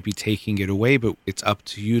it might be taking it away, but it's up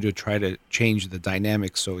to you to try to change the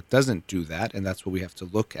dynamics so it doesn't do that. And that's what we have to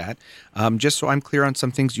look at. Just so I'm clear on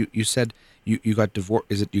some things, you said you got divorced.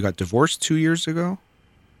 Is it you got divorced 2 years ago?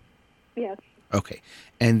 Yes. Okay.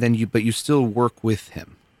 And then but you still work with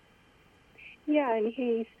him. Yeah, and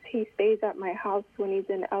he stays at my house when he's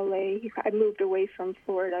in LA. I moved away from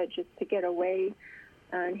Florida just to get away,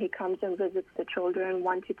 and he comes and visits the children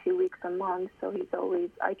 1 to 2 weeks a month. So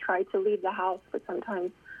I try to leave the house, but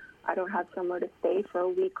sometimes I don't have somewhere to stay for a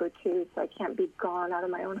week or two, so I can't be gone out of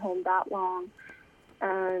my own home that long.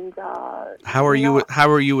 And how are you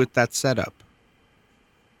with that setup?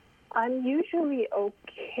 I'm usually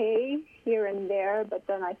okay here and there, but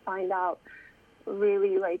then I find out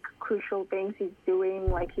really crucial things he's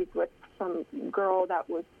doing. He's with some girl that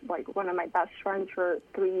was one of my best friends for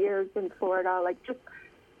 3 years in Florida. Just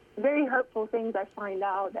very hurtful things I find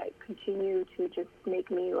out that continue to just make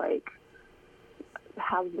me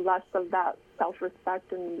have less of that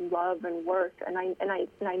self-respect and love and worth. And I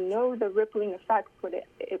know the rippling effects with it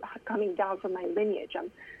coming down from my lineage. I'm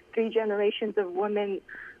 3 generations of women.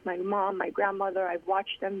 My mom, my grandmother, I've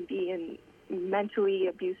watched them be in mentally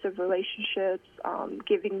abusive relationships,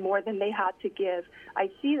 giving more than they had to give. I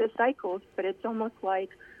see the cycles, but it's almost like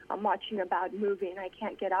I'm watching a bad movie and I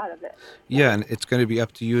can't get out of it. Yeah, and it's going to be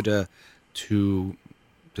up to you to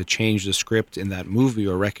change the script in that movie,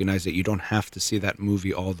 or recognize that you don't have to see that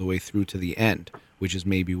movie all the way through to the end, which is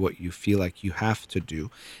maybe what you feel like you have to do.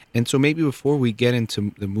 And so maybe before we get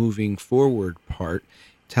into the moving forward part,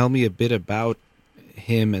 tell me a bit about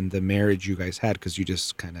him and the marriage you guys had, because you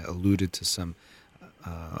just kind of alluded to some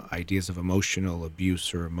ideas of emotional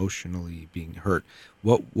abuse or emotionally being hurt.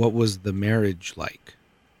 What was the marriage like?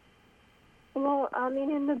 Well, I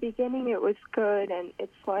mean, in the beginning it was good, and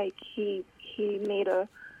it's like he made a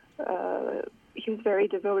he was very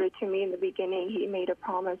devoted to me in the beginning. He made a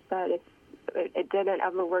promise that if it didn't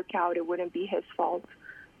ever work out, it wouldn't be his fault,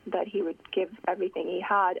 that he would give everything he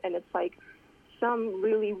had. And it's like some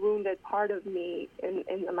really wounded part of me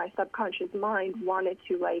in my subconscious mind wanted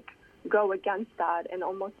to like go against that and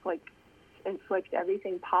almost like inflict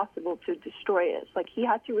everything possible to destroy us. Like he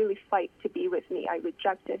had to really fight to be with me. I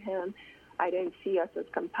rejected him. I didn't see us as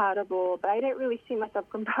compatible, but I didn't really see myself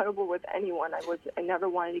compatible with anyone. I never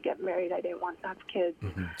wanted to get married. I didn't want to have kids.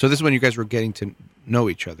 Mm-hmm. So this is when you guys were getting to know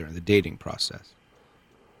each other in the dating process.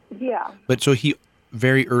 Yeah. But so he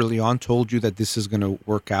very early on told you that this is going to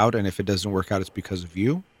work out, and if it doesn't work out, it's because of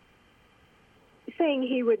you? Saying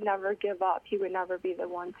he would never give up. He would never be the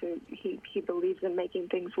one to, he believes in making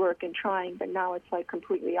things work and trying, but now it's like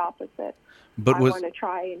completely opposite. But I want to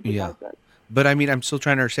try and he doesn't. But I mean, I'm still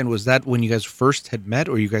trying to understand, was that when you guys first had met,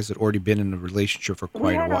 or you guys had already been in a relationship for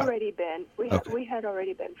quite a while? We had already been. We had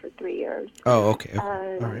already been for 3 years. Oh, okay.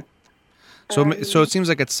 All right. So it seems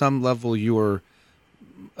like at some level you were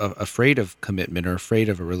afraid of commitment or afraid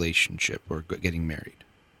of a relationship or getting married.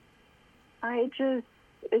 I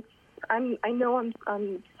know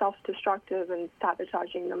I'm self-destructive and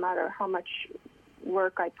sabotaging no matter how much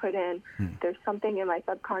work I put in. There's something in my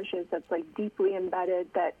subconscious that's like deeply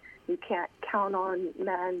embedded that you can't count on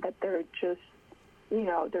men, that they're just,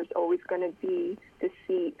 there's always going to be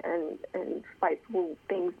deceit and spiteful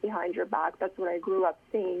things behind your back. That's what I grew up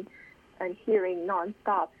seeing and hearing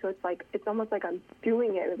nonstop. So it's almost like I'm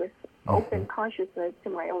doing it with open consciousness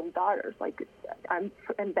to my own daughters. Like I'm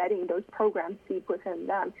embedding those programs deep within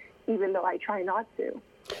them, even though I try not to.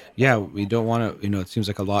 Yeah, we don't want to, it seems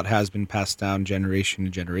like a lot has been passed down generation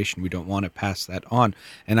to generation. We don't want to pass that on.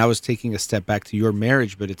 And I was taking a step back to your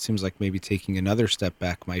marriage, but it seems like maybe taking another step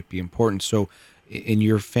back might be important. So in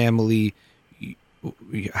your family,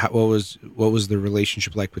 what was the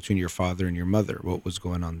relationship like between your father and your mother? What was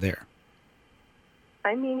going on there?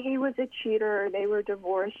 I mean, he was a cheater. They were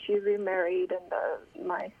divorced. She remarried,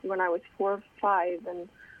 and when I was 4 or 5, and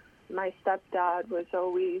my stepdad was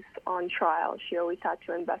always on trial. She always had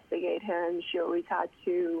to investigate him. She always had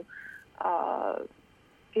to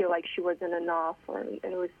feel like she wasn't enough, and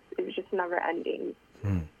it was just never ending.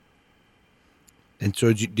 And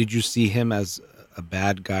so did you see him as a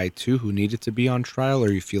bad guy too, who needed to be on trial,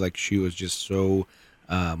 or you feel like she was just so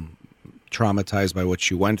traumatized by what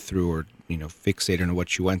she went through, or fixated on what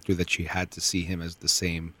she went through, that she had to see him as the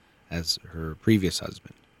same as her previous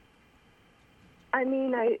husband? I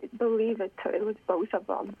mean, I believe it was both of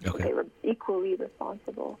them. Okay. They were equally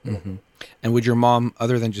responsible. Mm-hmm. And would your mom,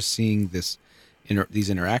 other than just seeing these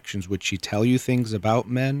interactions, would she tell you things about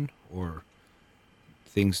men or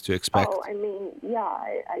things to expect? Oh, I mean, yeah,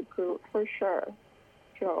 I grew, for sure.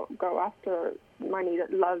 She'll go after money.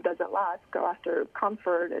 That love doesn't last. Go after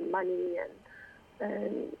comfort and money,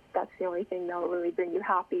 and that's the only thing that will really bring you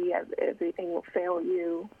happy. Everything will fail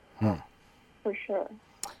you, for sure.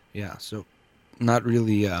 Yeah, so not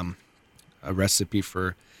really a recipe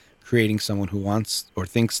for creating someone who wants or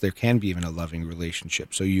thinks there can be even a loving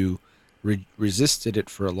relationship. So you resisted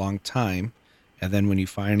it for a long time, and then when you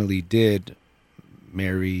finally did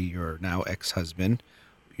marry your now ex-husband,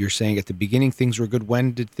 you're saying at the beginning things were good.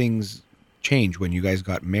 When did things change? When you guys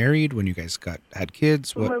got married? When you guys had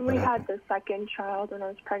kids? When we had the second child,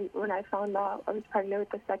 when I found out I was pregnant with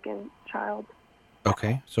the second child.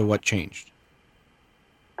 Okay, so what changed?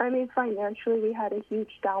 I mean, financially, we had a huge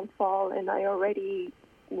downfall, and I already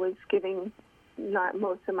was giving not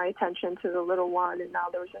most of my attention to the little one, and now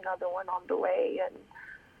there was another one on the way,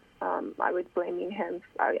 and I was blaming him.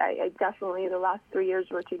 I definitely, the last 3 years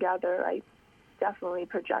we're together, I definitely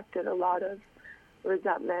projected a lot of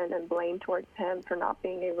resentment and blame towards him for not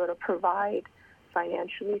being able to provide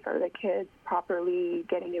financially for the kids, properly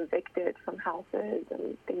getting evicted from houses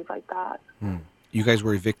and things like that. You guys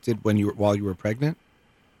were evicted while you were pregnant?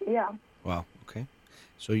 Yeah. Wow. Okay.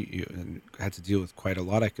 So you had to deal with quite a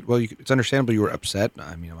lot. It's understandable you were upset.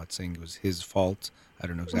 I mean, I'm not saying it was his fault. I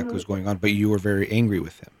don't know exactly what was going on, but you were very angry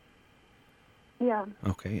with him. Yeah.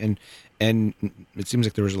 Okay. And it seems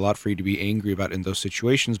like there was a lot for you to be angry about in those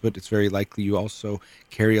situations, but it's very likely you also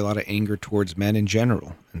carry a lot of anger towards men in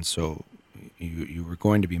general. And so you were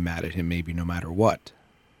going to be mad at him maybe no matter what.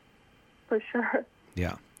 For sure.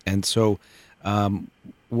 Yeah. And so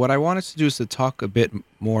what I want us to do is to talk a bit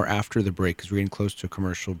more after the break, because we're getting close to a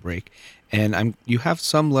commercial break. And you have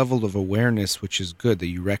some level of awareness, which is good, that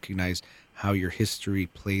you recognize how your history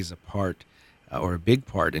plays a part or a big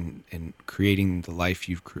part in creating the life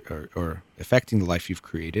or affecting the life you've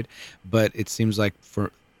created. But it seems like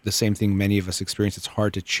for the same thing many of us experience. It's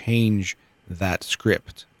hard to change that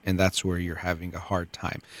script, and that's where you're having a hard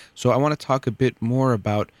time. So I want to talk a bit more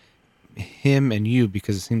about him and you,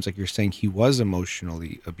 because it seems like you're saying he was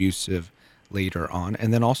emotionally abusive later on.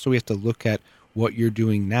 And then also we have to look at what you're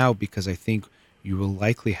doing now, because I think you will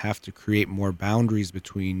likely have to create more boundaries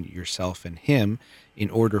between yourself and him in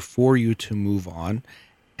order for you to move on.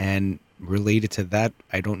 And related to that,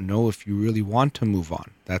 I don't know if you really want to move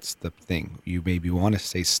on. That's the thing. You maybe want to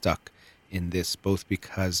stay stuck in this, both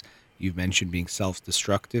because you mentioned being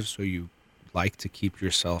self-destructive, so you like to keep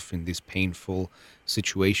yourself in these painful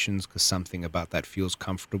situations because something about that feels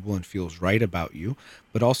comfortable and feels right about you.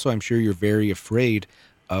 But also, I'm sure you're very afraid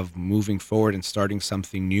of moving forward and starting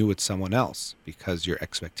something new with someone else, because your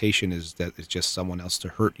expectation is that it's just someone else to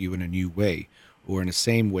hurt you in a new way, or in the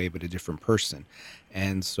same way but a different person.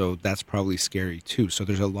 And so that's probably scary too. So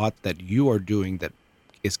there's a lot that you are doing that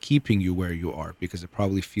is keeping you where you are, because it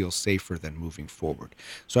probably feels safer than moving forward.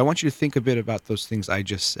 So I want you to think a bit about those things I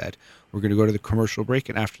just said. We're going to go to the commercial break,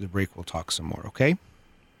 and after the break, we'll talk some more, okay?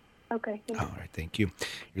 Okay. All right, thank you.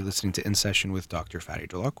 You're listening to In Session with Dr. Fadi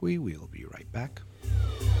Holakwi. We'll be right back.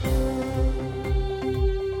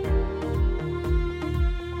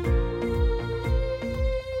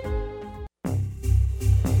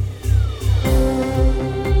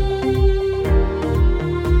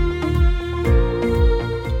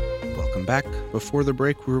 Back before the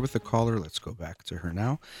break, we were with a caller. Let's go back to her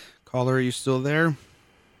now. Caller, are you still there?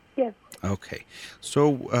 Yes. Okay. So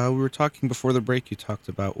we were talking before the break. You talked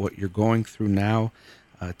about what you're going through now.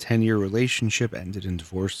 A 10-year relationship ended in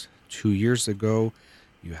divorce 2 years ago.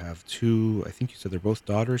 You have two, I think you said they're both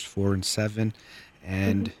daughters, 4 and 7.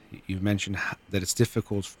 And you mentioned that it's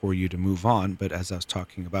difficult for you to move on. But as I was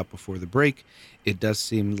talking about before the break, it does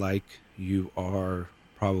seem like you are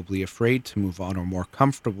probably afraid to move on, or more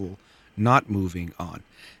comfortable not moving on.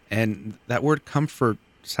 And that word comfort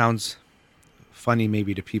sounds funny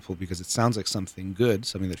maybe to people, because it sounds like something good,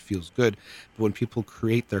 something that feels good. But when people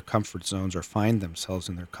create their comfort zones or find themselves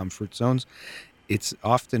in their comfort zones, it's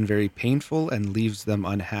often very painful and leaves them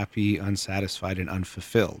unhappy, unsatisfied, and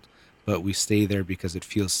unfulfilled. But we stay there because it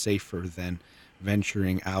feels safer than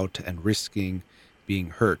venturing out and risking being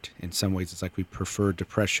hurt. In some ways, it's like we prefer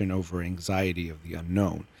depression over anxiety of the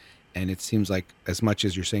unknown. And it seems like, as much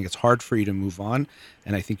as you're saying it's hard for you to move on,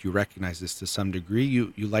 and I think you recognize this to some degree,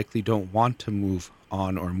 you likely don't want to move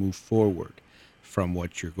on or move forward from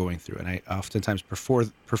what you're going through. And I oftentimes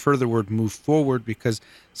prefer the word move forward, because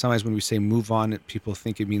sometimes when we say move on, people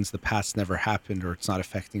think it means the past never happened or it's not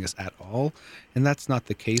affecting us at all. And that's not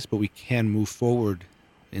the case, but we can move forward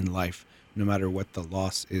in life no matter what the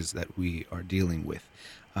loss is that we are dealing with.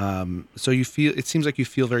 So it seems like you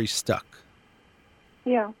feel very stuck.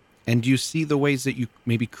 Yeah. And do you see the ways that you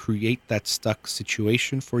maybe create that stuck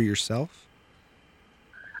situation for yourself?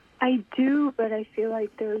 I do, but I feel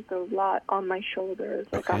like there's a lot on my shoulders.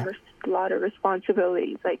 Like, Okay. a lot of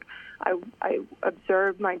responsibilities. Like, I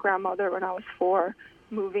observed my grandmother when I was 4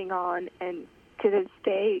 moving on, and to this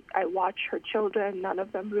day, I watch her children. None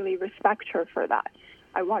of them really respect her for that.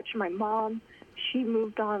 I watch my mom. She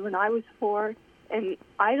moved on when I was 4. And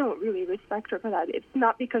I don't really respect her for that. It's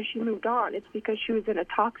not because she moved on. It's because she was in a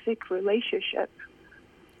toxic relationship.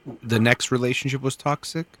 The next relationship was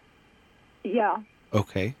toxic? Yeah.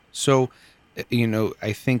 Okay. So,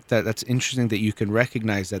 I think that that's interesting that you can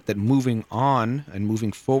recognize that moving on and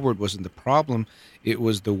moving forward wasn't the problem. It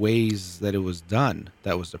was the ways that it was done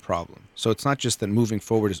that was the problem. So it's not just that moving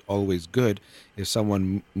forward is always good. If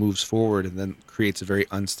someone moves forward and then creates a very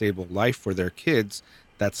unstable life for their kids,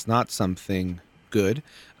 that's not something good.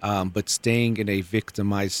 But staying in a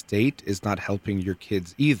victimized state is not helping your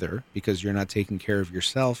kids either, because you're not taking care of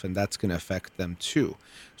yourself, and that's going to affect them too.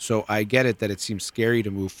 So I get it that it seems scary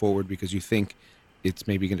to move forward because you think it's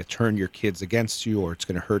maybe going to turn your kids against you, or it's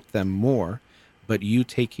going to hurt them more. But you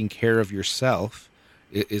taking care of yourself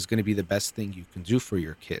is going to be the best thing you can do for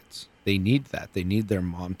your kids. They need that. They need their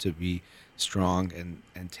mom to be strong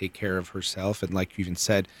and take care of herself. And like you even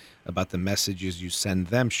said about the messages you send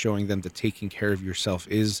them, showing them that taking care of yourself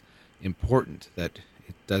is important, that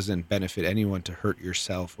it doesn't benefit anyone to hurt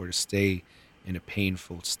yourself or to stay in a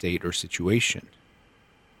painful state or situation.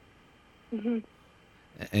 Mm-hmm.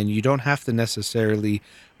 And you don't have to necessarily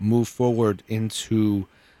move forward into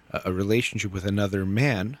a relationship with another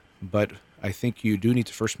man, but I think you do need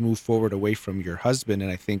to first move forward away from your husband.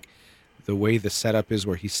 And I think the way the setup is,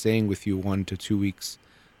 where he's staying with you 1 to 2 weeks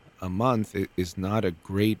a month, is not a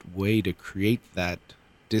great way to create that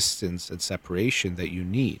distance and separation that you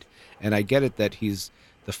need. And I get it that he's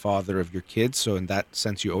the father of your kids, so in that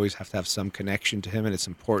sense you always have to have some connection to him, and it's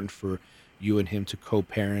important for you and him to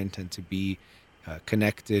co-parent and to be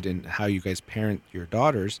connected in how you guys parent your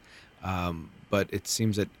daughters. But it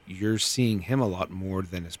seems that you're seeing him a lot more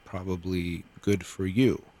than is probably good for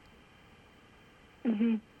you.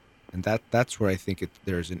 Hmm. And that's where I think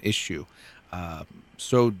there's an issue.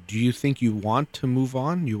 So do you think you want to move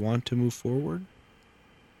on? You want to move forward?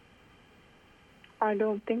 I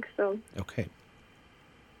don't think so. Okay.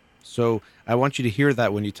 So I want you to hear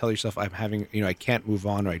that when you tell yourself, I'm having, I can't move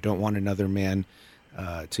on, or I don't want another man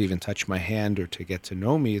to even touch my hand or to get to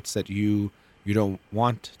know me. It's that you don't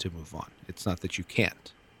want to move on. It's not that you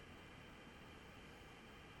can't.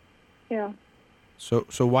 Yeah. So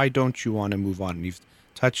why don't you want to move on? And you've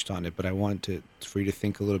touched on it, but I want for you to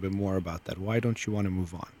think a little bit more about that. Why don't you want to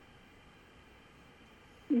move on?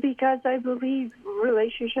 Because I believe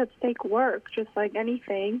relationships take work, just like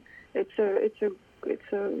anything. It's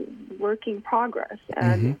a work in progress,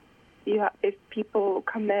 and if people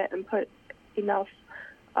commit and put enough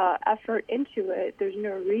effort into it, there's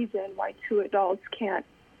no reason why two adults can't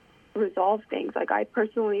resolve things. Like, I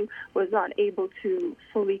personally was not able to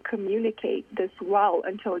fully communicate this well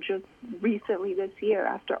until just recently this year,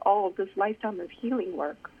 after all of this lifetime of healing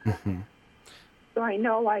work. Mm-hmm. So I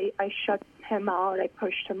know I shut him out. I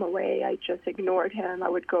pushed him away. I just ignored him. I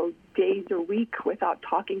would go days or weeks without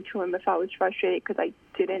talking to him if I was frustrated, because I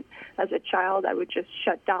didn't, as a child, I would just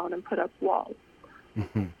shut down and put up walls.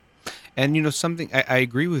 Mm-hmm. And something, I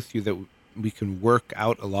agree with you that we can work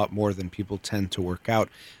out a lot more than people tend to work out.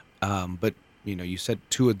 But you said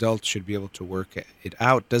two adults should be able to work it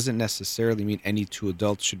out. Doesn't necessarily mean any two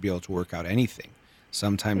adults should be able to work out anything.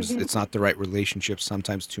 Sometimes it's not the right relationship.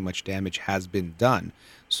 Sometimes too much damage has been done.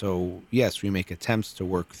 So yes, we make attempts to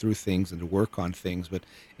work through things and to work on things, but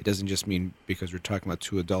it doesn't just mean because we're talking about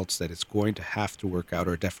two adults that it's going to have to work out,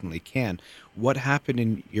 or definitely can. What happened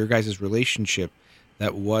in your guys' relationship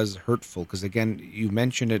that was hurtful? Because again, you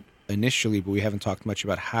mentioned it initially, but we haven't talked much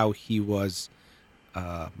about how he was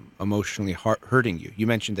emotionally hurting you. You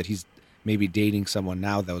mentioned that he's maybe dating someone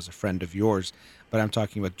now that was a friend of yours, but I'm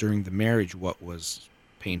talking about during the marriage, what was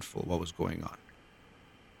painful, what was going on?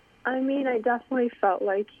 I mean, I definitely felt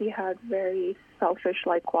like he had very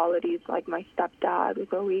selfish-like qualities. Like, my stepdad was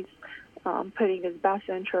always putting his best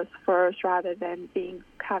interests first rather than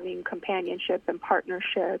having companionship and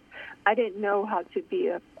partnership. I didn't know how to be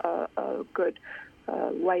a good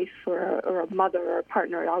wife or a mother or a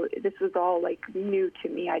partner. This was all like new to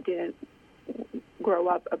me. I didn't grow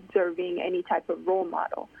up observing any type of role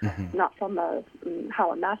model, not from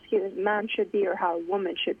how a masculine man should be or how a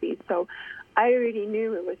woman should be. So I already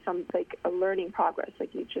knew it was a learning progress.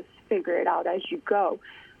 Like, you just figure it out as you go.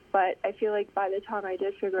 But I feel like by the time I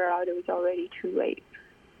did figure it out, it was already too late.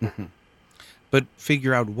 Mm-hmm. But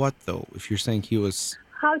figure out what, though? If you're saying he was...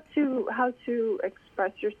 How to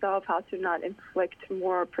express yourself, how to not inflict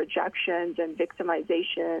more projections and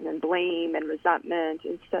victimization and blame and resentment,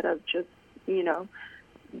 instead of just,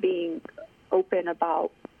 being open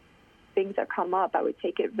about things that come up. I would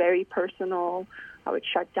take it very personal. I would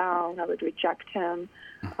shut down. I would reject him.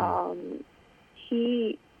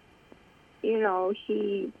 He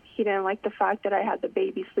didn't like the fact that I had the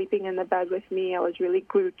baby sleeping in the bed with me. I was really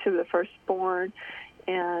glued to the firstborn.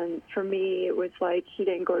 And for me, it was like he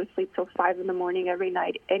didn't go to sleep till 5 a.m. every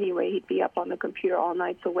night. Anyway, he'd be up on the computer all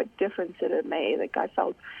night. So what difference did it make? Like, I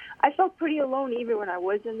felt pretty alone even when I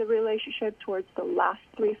was in the relationship towards the last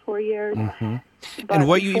 3-4 years. And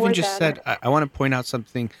what you even just said, I want to point out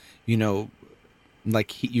something.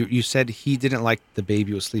 Like you said he didn't like the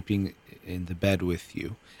baby was sleeping in the bed with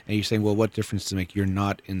you, and you're saying, well, what difference does it make? You're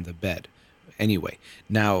not in the bed anyway.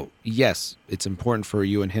 Now, yes, it's important for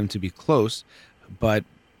you and him to be close. But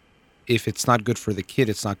if it's not good for the kid,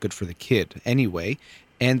 it's not good for the kid anyway.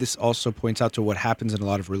 And this also points out to what happens in a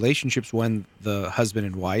lot of relationships when the husband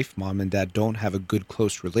and wife, mom and dad, don't have a good,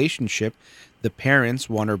 close relationship. The parents,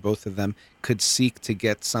 one or both of them, could seek to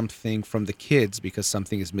get something from the kids because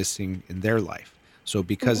something is missing in their life. So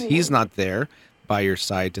because he's not there by your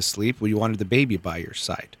side to sleep, well, you wanted the baby by your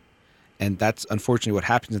side. And that's unfortunately what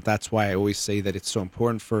happens. And that's why I always say that it's so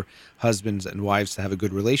important for husbands and wives to have a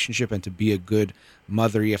good relationship, and to be a good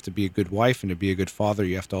mother, you have to be a good wife, and to be a good father,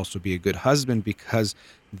 you have to also be a good husband, because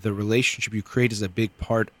the relationship you create is a big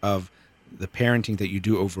part of the parenting that you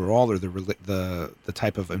do overall, or the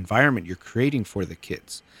type of environment you're creating for the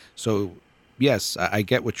kids. So yes, I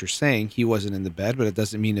get what you're saying. He wasn't in the bed, but it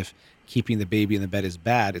doesn't mean if keeping the baby in the bed is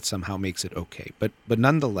bad, it somehow makes it okay. But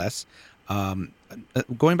nonetheless,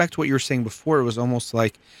 going back to what you were saying before, it was almost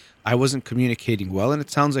like I wasn't communicating well, and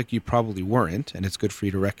it sounds like you probably weren't, and it's good for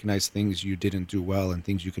you to recognize things you didn't do well and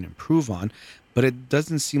things you can improve on. But it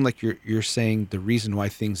doesn't seem like you're saying the reason why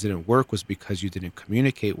things didn't work was because you didn't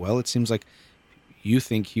communicate well. It seems like you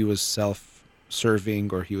think he was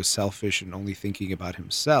self-serving or he was selfish and only thinking about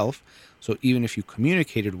himself. So even if you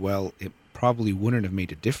communicated well, it probably wouldn't have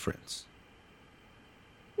made a difference.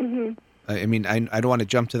 Mhm. I mean, I don't want to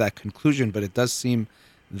jump to that conclusion, but it does seem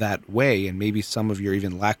that way. And maybe some of your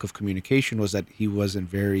even lack of communication was that he wasn't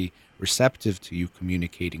very receptive to you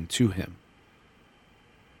communicating to him.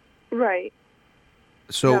 Right.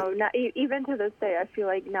 So, No, not, even to this day, I feel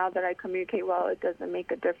like now that I communicate well, it doesn't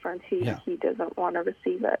make a difference. He doesn't want to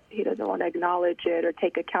receive it. He doesn't want to acknowledge it or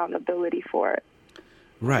take accountability for it.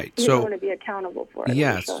 right. He doesn't want to be accountable for it.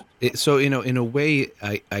 Yes. For sure. So, in a way,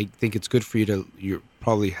 I think it's good for you to, you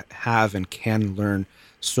probably have and can learn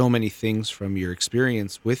so many things from your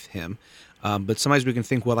experience with him. But sometimes we can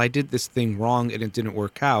think, well, I did this thing wrong and it didn't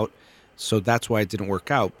work out, so that's why it didn't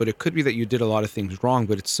work out. But it could be that you did a lot of things wrong,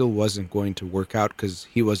 but it still wasn't going to work out because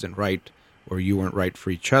he wasn't right or you weren't right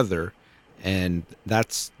for each other. And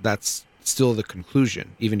that's still the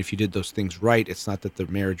conclusion. Even if you did those things right, it's not that the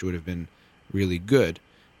marriage would have been really good,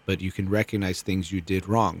 but you can recognize things you did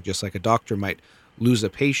wrong. Just like a doctor might lose a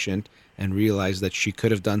patient and realize that she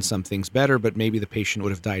could have done some things better, but maybe the patient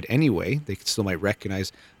would have died anyway. They still might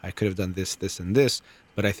recognize, I could have done this, this, and this,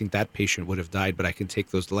 but I think that patient would have died, but I can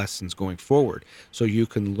take those lessons going forward. So you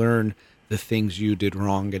can learn the things you did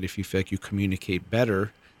wrong, and if you feel like you communicate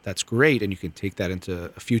better, that's great, and you can take that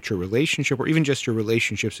into a future relationship or even just your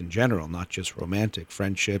relationships in general, not just romantic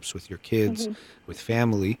friendships with your kids, with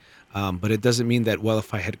family. But it doesn't mean that, well,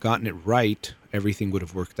 if I had gotten it right, everything would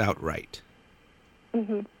have worked out right.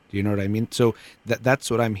 Mhm. Do you know what I mean? So that's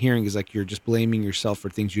what I'm hearing is like you're just blaming yourself for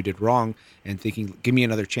things you did wrong and thinking, give me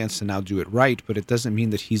another chance to now do it right. But it doesn't mean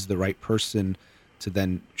that he's the right person to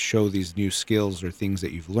then show these new skills or things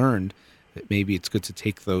that you've learned. That maybe it's good to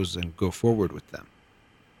take those and go forward with them.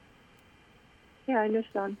 Yeah, I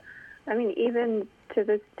understand. I mean, even to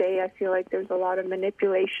this day, I feel like there's a lot of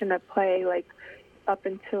manipulation at play. Like, up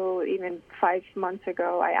until even 5 months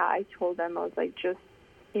ago, I told them, I was like, just,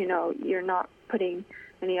 you're not putting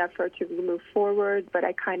any effort to move forward, but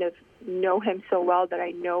I kind of know him so well that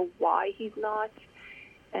I know why he's not.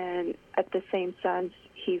 And at the same sense,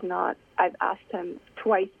 he's not. I've asked him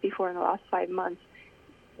twice before in the last 5 months,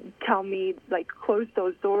 tell me, like, close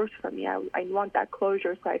those doors for me. I want that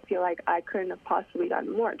closure, so I feel like I couldn't have possibly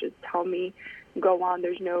done more. Just tell me, go on,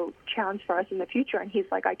 there's no chance for us in the future. And he's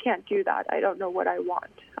like, I can't do that. I don't know what I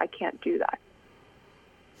want. I can't do that.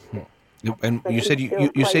 And But you said you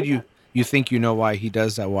said playing you think you know why he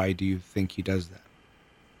does that. Why do you think he does that?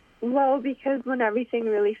 Well, because when everything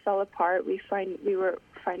really fell apart, we were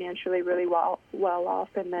financially really well off,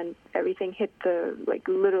 and then everything hit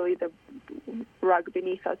literally the rug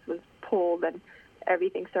beneath us was pulled, and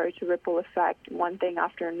everything started to ripple effect, one thing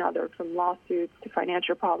after another, from lawsuits to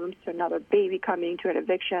financial problems to another baby coming to an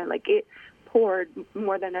eviction. Like, it poured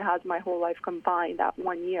more than it has my whole life combined that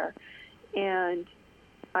 1 year. And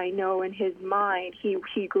I know in his mind,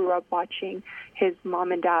 he grew up watching his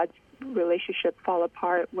mom and dad's relationship fall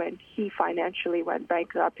apart when he financially went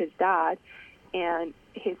bankrupt, his dad, and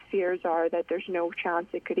his fears are that there's no chance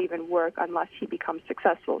it could even work unless he becomes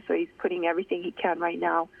successful. So he's putting everything he can right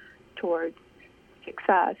now towards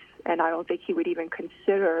success, and I don't think he would even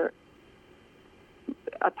consider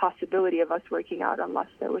a possibility of us working out unless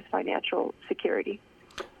there was financial security.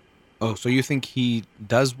 Oh, so you think he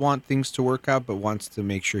does want things to work out, but wants to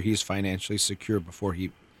make sure he's financially secure before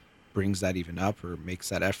he brings that even up or makes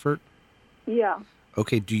that effort? Yeah.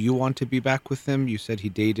 Okay, do you want to be back with him? You said he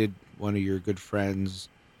dated one of your good friends.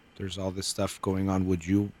 There's all this stuff going on.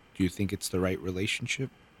 Do you think it's the right relationship?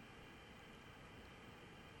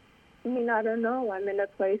 I mean, I don't know. I'm in a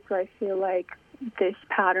place where I feel like these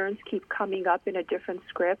patterns keep coming up in a different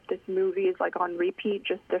script. This movie is like on repeat,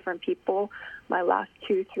 just different people. My last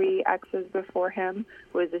 2-3 exes before him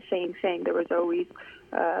was the same thing. There was always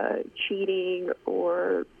cheating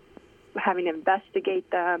or having to investigate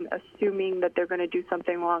them, assuming that they're going to do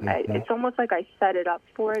something wrong. It's almost like I set it up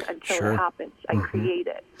for it until it happens. I create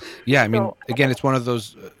it. Yeah, I mean, again, it's one of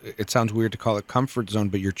those, it sounds weird to call it comfort zone,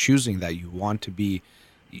 but you're choosing that. You want to be,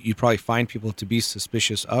 you probably find people to be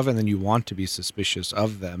suspicious of, and then you want to be suspicious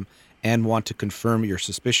of them and want to confirm your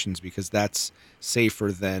suspicions because that's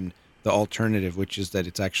safer than the alternative, which is that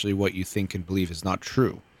it's actually what you think and believe is not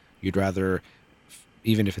true. You'd rather,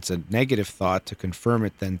 even if it's a negative thought, to confirm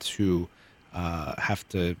it than to have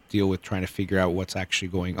to deal with trying to figure out what's actually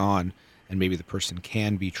going on and maybe the person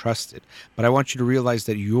can be trusted. But I want you to realize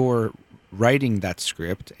that your writing that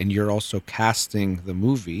script, and you're also casting the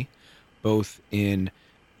movie, both in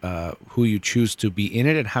who you choose to be in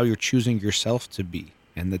it and how you're choosing yourself to be.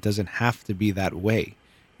 And that doesn't have to be that way.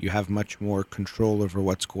 You have much more control over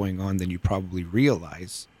what's going on than you probably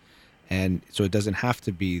realize. And so it doesn't have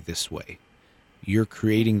to be this way. You're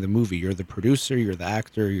creating the movie. You're the producer, you're the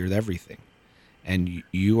actor, you're the everything. And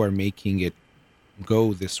you are making it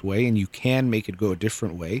go this way, and you can make it go a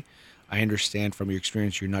different way. I understand from your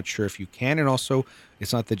experience you're not sure if you can, and also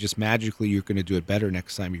it's not that just magically you're going to do it better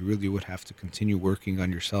next time. You really would have to continue working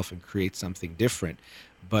on yourself and create something different.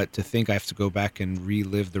 But to think I have to go back and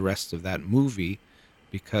relive the rest of that movie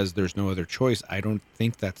because there's no other choice, I don't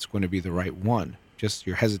think that's going to be the right one. Just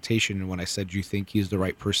your hesitation when I said you think he's the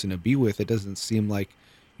right person to be with, it doesn't seem like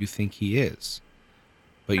you think he is.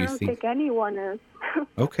 But I you don't think anyone is.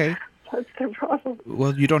 okay. That's the problem.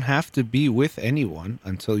 Well, you don't have to be with anyone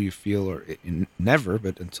until you feel, or never,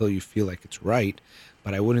 but until you feel like it's right.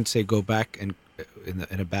 But I wouldn't say go back and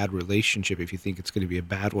in a bad relationship if you think it's going to be a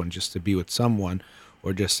bad one just to be with someone,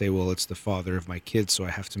 or just say, well, it's the father of my kids, so I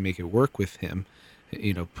have to make it work with him.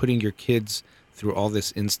 You know, putting your kids through all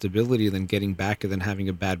this instability, then getting back and then having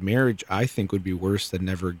a bad marriage, I think would be worse than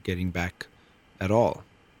never getting back at all.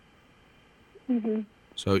 Mm-hmm.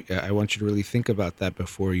 So I want you to really think about that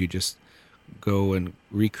before you just go and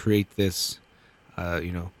recreate this,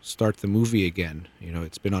 start the movie again. You know,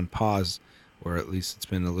 it's been on pause, or at least it's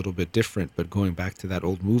been a little bit different, but going back to that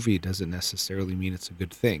old movie doesn't necessarily mean it's a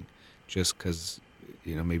good thing, just because,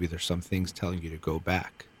 maybe there's some things telling you to go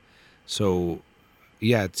back. So,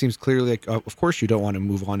 yeah, it seems clearly like, of course you don't want to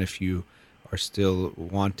move on if you are still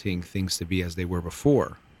wanting things to be as they were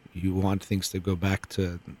before. You want things to go back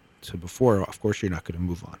to before. Of course you're not going to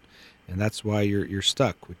move on. And that's why you're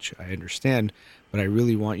stuck, which I understand. But I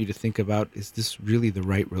really want you to think about, is this really the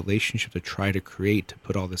right relationship to try to create, to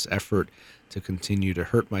put all this effort to continue to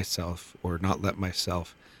hurt myself or not let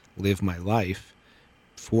myself live my life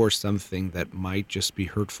for something that might just be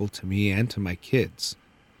hurtful to me and to my kids?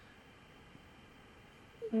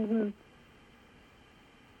 Mm-hmm.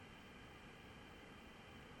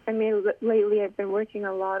 I mean, lately I've been working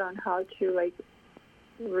a lot on how to,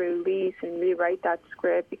 release and rewrite that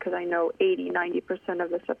script, because I know 80-90%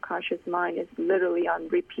 of the subconscious mind is literally on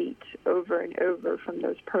repeat over and over from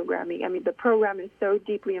those programming. I mean, the program is so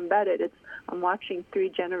deeply embedded. I'm watching 3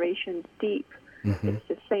 generations deep. Mm-hmm. It's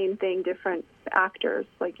the same thing, different actors,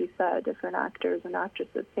 like you said, different actors and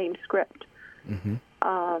actresses, same script.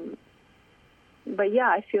 Mm-hmm. But yeah,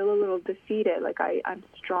 I feel a little defeated. I'm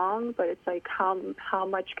strong, but it's like how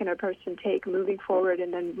much can a person take moving forward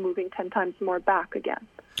and then moving 10 times more back again?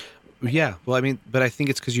 Yeah, well, I mean, but I think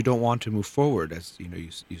it's because you don't want to move forward, as you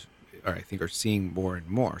I think are seeing more and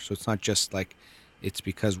more. So it's not just like it's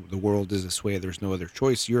because the world is this way, there's no other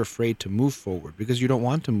choice. You're afraid to move forward because you don't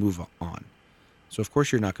want to move on. So of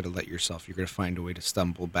course you're not going to let yourself. You're going to find a way to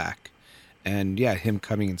stumble back. And yeah, him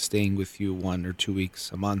coming and staying with you 1 or 2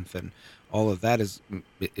 weeks, a month, and all of that is,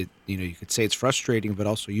 you could say it's frustrating, but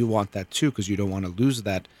also you want that too, because you don't want to lose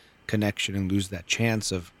that connection and lose that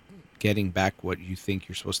chance of getting back what you think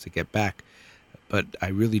you're supposed to get back. But I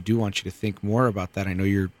really do want you to think more about that. I know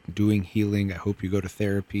you're doing healing. I hope you go to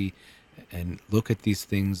therapy and look at these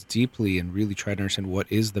things deeply and really try to understand what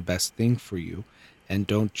is the best thing for you. And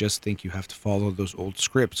don't just think you have to follow those old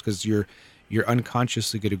scripts, because you're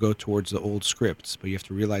unconsciously going to go towards the old scripts, but you have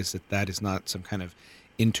to realize that is not some kind of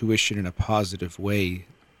intuition in a positive way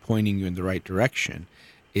pointing you in the right direction.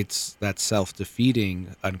 It's that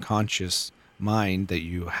self-defeating unconscious mind that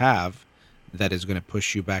you have that is going to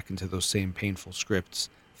push you back into those same painful scripts,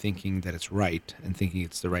 thinking that it's right and thinking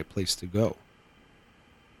it's the right place to go.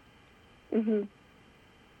 Mm-hmm.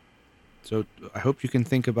 So I hope you can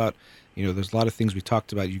think about, there's a lot of things we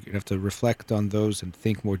talked about. You have to reflect on those and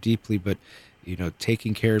think more deeply, but,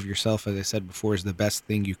 taking care of yourself, as I said before, is the best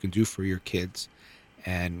thing you can do for your kids.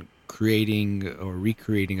 And creating or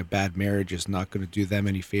recreating a bad marriage is not going to do them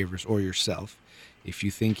any favors or yourself. If you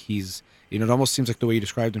think he's, it almost seems like the way you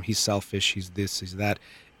described him, he's selfish, he's this, he's that.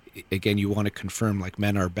 Again, you want to confirm like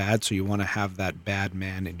men are bad, so you want to have that bad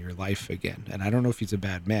man in your life again. And I don't know if he's a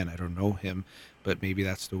bad man. I don't know him, but maybe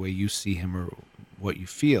that's the way you see him or what you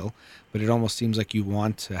feel. But it almost seems like you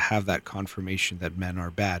want to have that confirmation that men are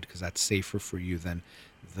bad, because that's safer for you than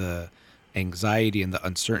the anxiety and the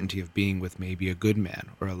uncertainty of being with maybe a good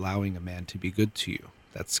man or allowing a man to be good to you.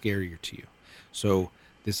 That's scarier to you. So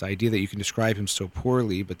this idea that you can describe him so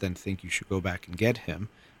poorly but then think you should go back and get him,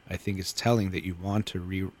 I think is telling that you want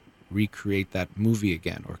to recreate that movie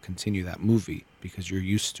again or continue that movie because you're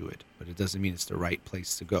used to it, but it doesn't mean it's the right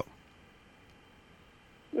place to go.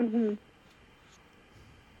 Mm-hmm.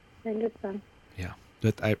 I understand. Yeah.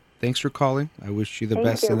 But thanks for calling. I wish you the Thank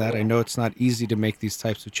best you. in that. I know it's not easy to make these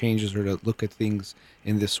types of changes or to look at things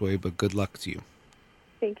in this way, but good luck to you.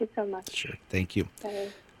 Thank you so much. Sure. Thank you. Bye.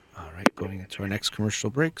 All right. Going into our next commercial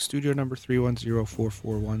break. Studio number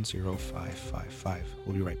 310-441-0555.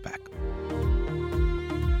 We'll be right back.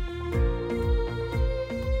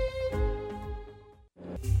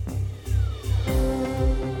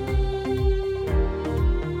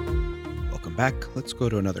 Welcome back. Let's go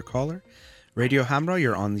to another caller. Radio Hamra,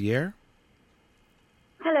 you're on the air.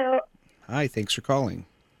 Hello. Hi, thanks for calling.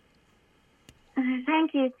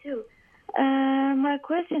 Thank you too. My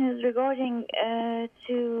question is regarding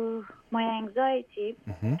to my anxiety.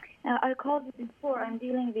 Mm-hmm. I called it before. I'm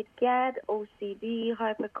dealing with GAD, OCD,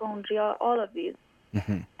 hypochondria, all of these,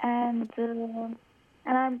 Mm-hmm. and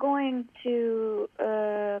I'm going to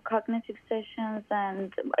cognitive sessions,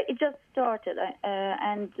 and it just started.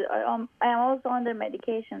 And I am also under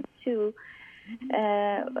medication too,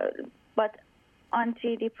 but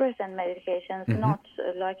antidepressant medications, Mhm. not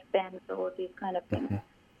like benzo or these kind of things.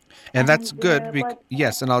 And that's And, good. but-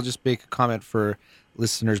 Yes, and I'll just make a comment for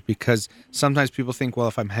listeners because sometimes people think, well,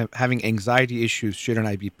 if I'm having anxiety issues, shouldn't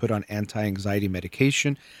I be put on anti-anxiety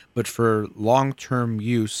medication? But for long-term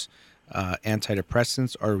use,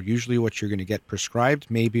 antidepressants are usually what you're going to get prescribed.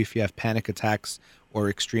 Maybe if you have panic attacks or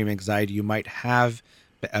extreme anxiety, you might have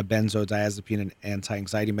a benzodiazepine and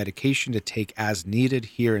anti-anxiety medication to take as needed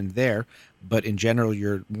here and there. But in general,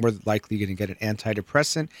 you're more likely going to get an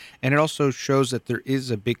antidepressant. And it also shows that there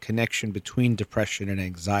is a big connection between depression and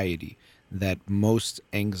anxiety, that most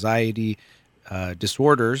anxiety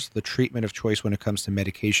disorders, the treatment of choice when it comes to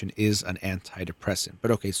medication is an antidepressant.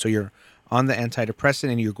 But okay, so you're on the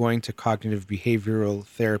antidepressant and you're going to cognitive behavioral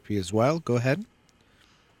therapy as well. Go ahead.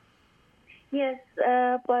 Yes,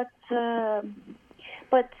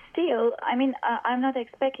 but still, I mean, I'm not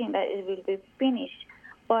expecting that it will be finished.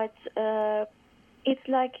 But it's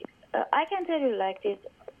like I can tell you like this.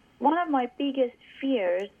 One of my biggest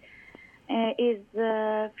fears is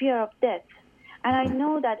fear of death, and I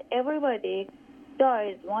know that everybody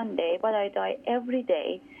dies one day, but I die every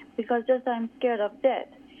day because just I'm scared of death.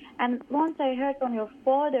 And once I heard from your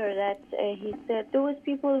father that he said those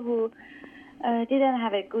people who didn't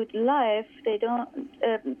have a good life, they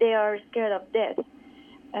are scared of death.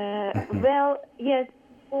 Well, yes,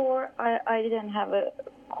 before I didn't have a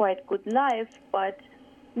quite good life, but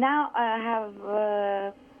now I have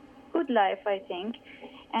a good life, I think.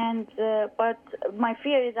 And but my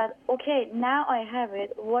fear is that, okay, now I have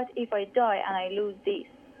it, what if I die and I lose this?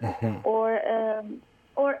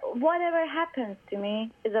 Or whatever happens to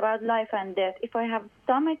me is about life and death. If I have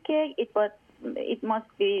stomachache, it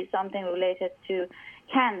must be something related to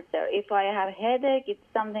cancer. If I have headache, it's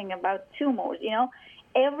something about tumors. You know,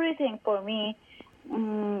 everything for me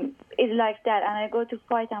is like that, and I go to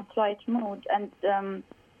fight and flight mode, and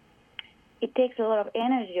it takes a lot of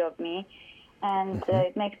energy of me, and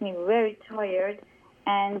it makes me very tired,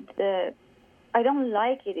 and I don't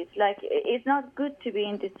like it. It's like it's not good to be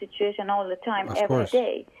in this situation all the time, Of every course.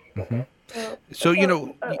 day. So, you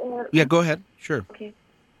know, yeah, go ahead. Sure. Okay.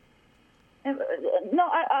 No,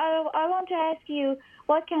 I want to ask you,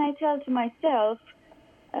 what can I tell to myself?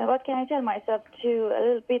 What can I tell myself to a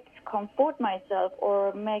little bit comfort myself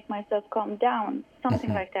or make myself calm down?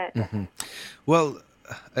 Something like that. Well,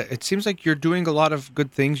 it seems like you're doing a lot of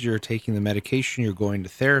good things. You're taking the medication, you're going to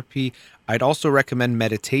therapy. I'd also recommend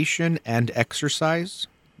meditation and exercise,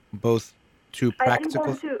 both two practical. I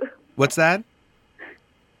do them too. What's that?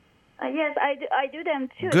 Yes, I do them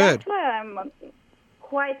too. Good. That's why I'm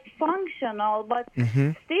quite functional, but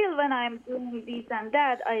still when I'm doing this and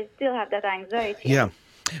that, I still have that anxiety. Yeah.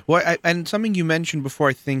 Well, and something you mentioned before,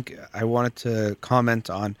 I think I wanted to comment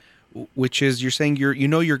on, which is you're saying you're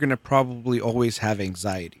going to probably always have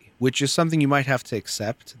anxiety, which is something you might have to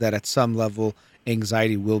accept, that at some level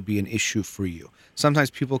anxiety will be an issue for you. Sometimes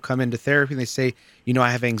people come into therapy and they say,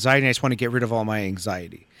 I have anxiety and I just want to get rid of all my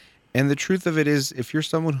anxiety. And the truth of it is, if you're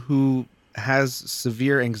someone who has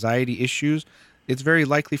severe anxiety issues, it's very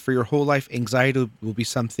likely for your whole life anxiety will be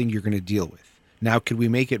something you're going to deal with. Now, could we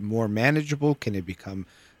make it more manageable? Can it become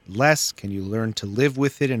less? Can you learn to live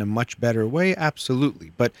with it in a much better way?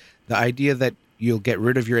 Absolutely. But the idea that you'll get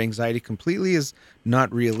rid of your anxiety completely is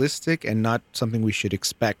not realistic and not something we should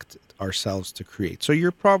expect ourselves to create. So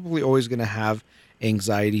you're probably always going to have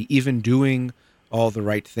anxiety, even doing all the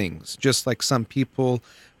right things. Just like some people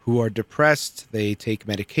who are depressed, they take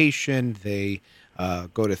medication, they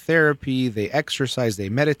go to therapy, they exercise, they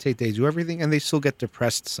meditate, they do everything, and they still get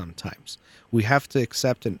depressed sometimes. We have to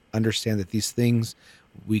accept and understand that these things,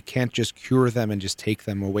 we can't just cure them and just take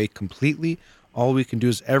them away completely. all we can do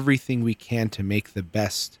is everything we can to make the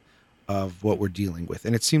best of what we're dealing with.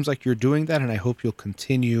 And it seems like you're doing that, and I hope you'll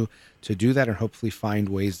continue to do that and hopefully find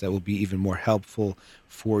ways that will be even more helpful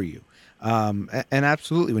for you. And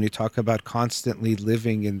absolutely, when you talk about constantly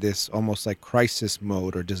living in this almost like crisis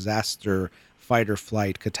mode or disaster, fight or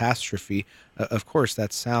flight, catastrophe, of course,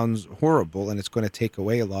 that sounds horrible, and it's going to take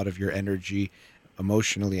away a lot of your energy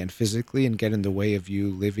emotionally and physically and get in the way of you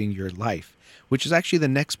living your life, which is actually the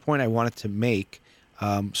next point I wanted to make.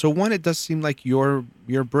 So one, it does seem like your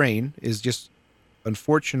brain is just,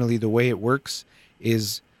 unfortunately, the way it works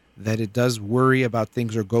is that it does worry about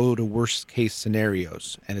things or go to worst case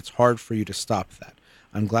scenarios, and it's hard for you to stop that.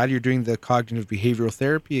 I'm glad you're doing the cognitive behavioral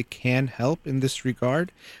therapy. It can help in this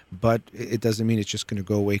regard, but it doesn't mean it's just going to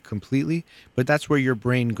go away completely. But that's where your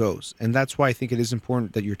brain goes. And that's why I think it is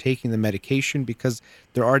important that you're taking the medication, because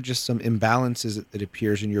there are just some imbalances that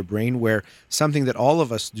appears in your brain where something that all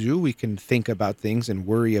of us do, we can think about things and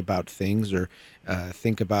worry about things, or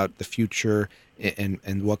think about the future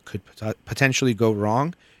and what could potentially go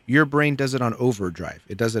wrong. Your brain does it on overdrive.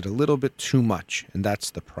 It does it a little bit too much, and that's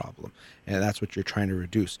the problem. And that's what you're trying to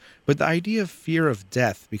reduce. But the idea of fear of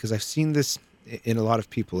death, because I've seen this in a lot of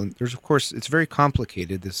people, and there's, of course, it's very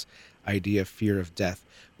complicated, this idea of fear of death.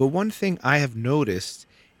 But one thing I have noticed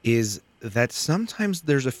is that sometimes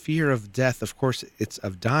there's a fear of death. Of course, it's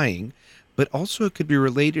of dying, but also it could be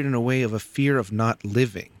related in a way of a fear of not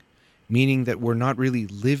living, meaning that we're not really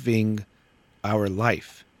living our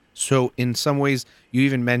life. So in some ways, you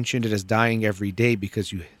even mentioned it as dying every day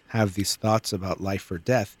because you have these thoughts about life or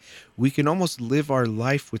death. We can almost live our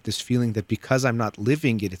life with this feeling that because I'm not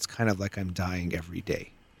living it, it's kind of like I'm dying every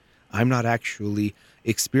day. I'm not actually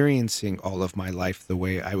experiencing all of my life the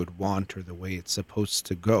way I would want, or the way it's supposed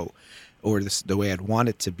to go, or the way I'd want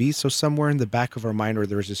it to be. So somewhere in the back of our mind, or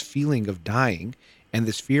there's this feeling of dying and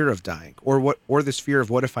this fear of dying, or this fear of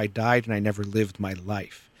what if I died and I never lived my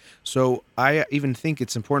life. So I even think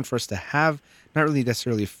it's important for us to have not really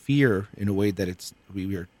necessarily a fear in a way that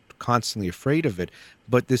we are constantly afraid of it,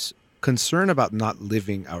 but this concern about not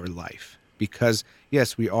living our life. Because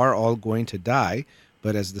yes, we are all going to die,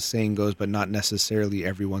 but as the saying goes, but not necessarily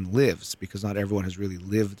everyone lives, because not everyone has really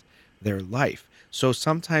lived their life. So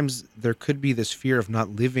sometimes there could be this fear of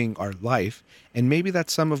not living our life, and maybe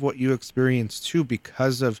that's some of what you experience too,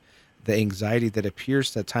 because of the anxiety that appears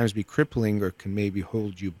to at times be crippling or can maybe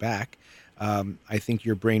hold you back. I think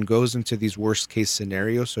your brain goes into these worst case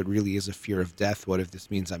scenarios. So it really is a fear of death. What if this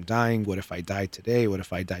means I'm dying? What if I die today? What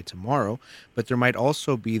if I die tomorrow? But there might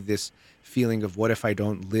also be this feeling of what if I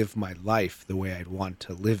don't live my life the way I'd want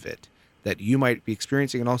to live it, that you might be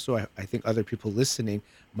experiencing. And also I think other people listening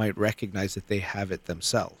might recognize that they have it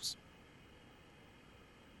themselves.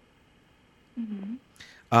 Mm-hmm.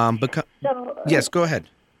 Yes, go ahead.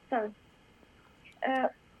 Sorry.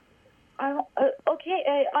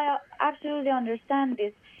 I absolutely understand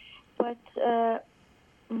this, but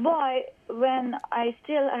why, when I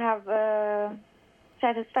still have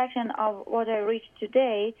satisfaction of what I reached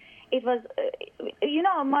today, it was,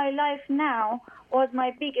 my life now was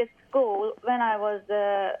my biggest goal when I was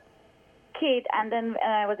a kid and then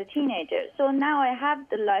when I was a teenager. So now I have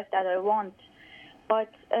the life that I want,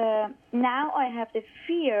 but now I have the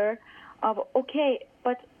fear of,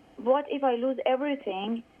 but what if I lose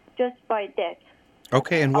everything just by death?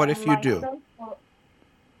 Okay, and what if you do?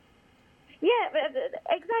 Yeah,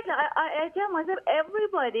 exactly. I tell myself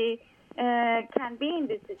everybody can be in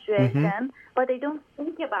this situation, but they don't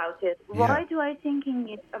think about it. Yeah. Why do I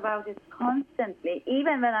thinking about it constantly,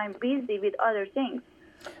 even when I'm busy with other things?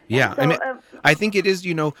 Yeah, so, I think it is,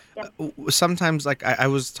 sometimes, like I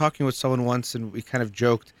was talking with someone once and we kind of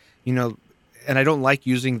joked, and I don't like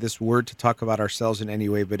using this word to talk about ourselves in any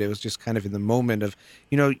way, but it was just kind of in the moment of,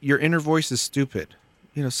 your inner voice is stupid.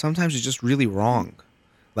 Sometimes it's just really wrong.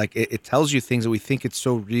 Like it tells you things that we think it's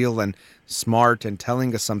so real and smart and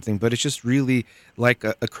telling us something, but it's just really like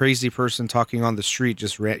a crazy person talking on the street,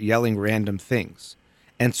 just yelling random things.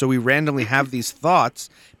 And so we randomly have these thoughts,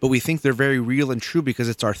 but we think they're very real and true because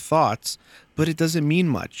it's our thoughts, but it doesn't mean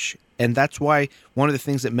much. And that's why one of the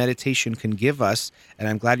things that meditation can give us, and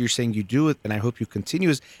I'm glad you're saying you do it, and I hope you continue,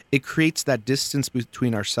 is it creates that distance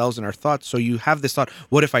between ourselves and our thoughts. So you have this thought,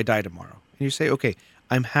 what if I die tomorrow? And you say, okay,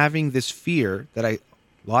 I'm having this fear that I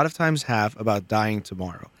a lot of times have about dying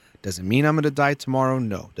tomorrow. Does it mean I'm going to die tomorrow?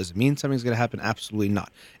 No. Does it mean something's going to happen? Absolutely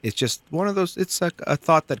not. It's just one of those, it's like a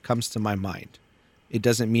thought that comes to my mind. It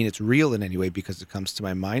doesn't mean it's real in any way because it comes to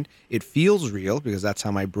my mind. It feels real because that's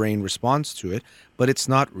how my brain responds to it, but it's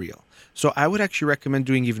not real. So I would actually recommend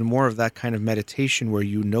doing even more of that kind of meditation where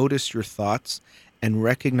you notice your thoughts and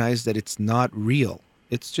recognize that it's not real.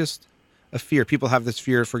 It's just a fear. People have this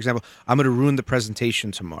fear, for example, I'm going to ruin the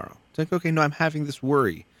presentation tomorrow. It's like, okay, no, I'm having this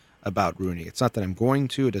worry about ruining it. It's not that I'm going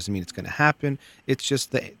to. It doesn't mean it's going to happen. It's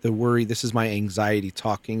just the worry. This is my anxiety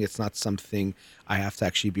talking. It's not something I have to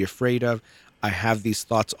actually be afraid of. I have these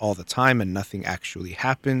thoughts all the time and nothing actually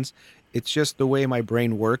happens. It's just the way my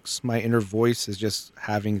brain works. My inner voice is just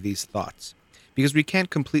having these thoughts. Because we can't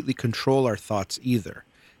completely control our thoughts either.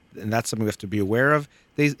 And that's something we have to be aware of.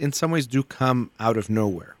 They, in some ways, do come out of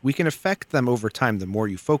nowhere. We can affect them over time. The more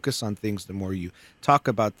you focus on things, the more you talk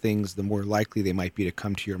about things, the more likely they might be to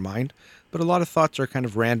come to your mind. But a lot of thoughts are kind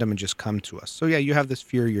of random and just come to us. So yeah, you have this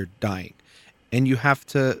fear you're dying. And you have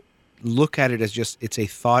to look at it as just, it's a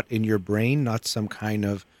thought in your brain, not some kind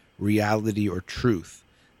of reality or truth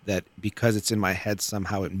that because it's in my head,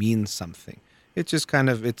 somehow it means something. It's just kind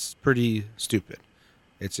of, it's pretty stupid.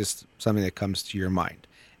 It's just something that comes to your mind.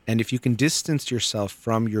 And if you can distance yourself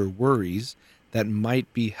from your worries, that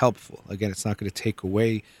might be helpful. Again, it's not going to take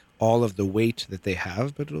away all of the weight that they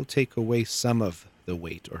have, but it'll take away some of the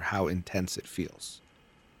weight or how intense it feels.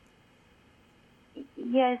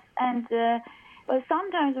 Yes, and well,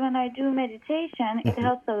 sometimes when I do meditation, it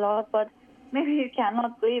helps a lot, but maybe you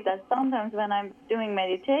cannot believe that sometimes when I'm doing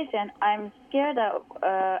meditation, I'm scared of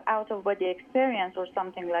out-of-body experience or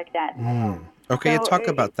something like that. Okay, So talk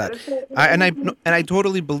about that. I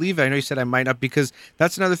totally believe it. I know you said I might not, because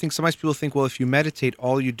that's another thing. Sometimes people think, well, if you meditate,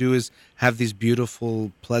 all you do is have these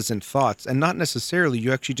beautiful, pleasant thoughts. And not necessarily.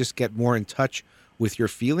 You actually just get more in touch with your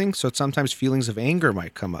feelings. So sometimes feelings of anger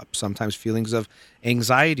might come up. Sometimes feelings of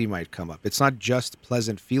anxiety might come up. It's not just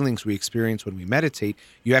pleasant feelings we experience when we meditate.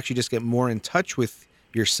 You actually just get more in touch with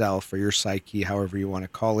yourself or your psyche, however you want to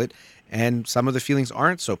call it. And some of the feelings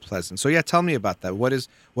aren't so pleasant. So yeah, tell me about that. What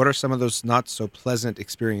are some of those not so pleasant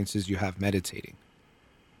experiences you have meditating?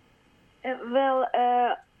 Well,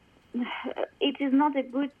 it is not a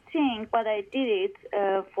good thing, but I did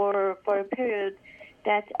it for a period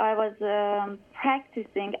that I was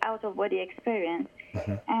practicing out-of-body experience.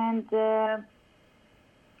 And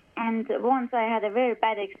once I had a very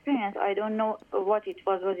bad experience. I don't know what it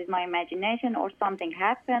was. Was it my imagination or something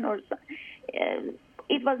happened?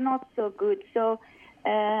 It was not so good. So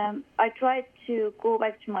I tried to go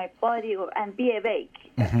back to my body and be awake.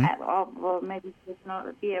 Or maybe just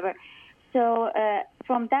not be aware. So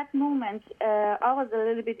from that moment, I was a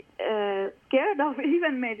little bit scared of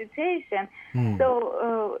even meditation.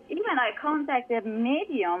 So even I contacted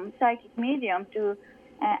psychic medium, to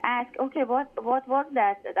ask, okay, what was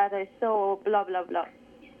that I saw, blah, blah, blah.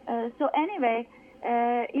 So anyway,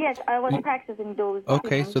 yes, I was practicing those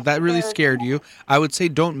Okay, things. so that really scared you. I would say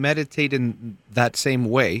don't meditate in that same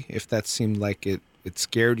way if that seemed like it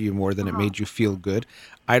scared you more than it made you feel good.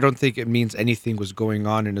 I don't think it means anything was going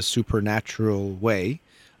on in a supernatural way.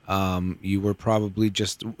 You were probably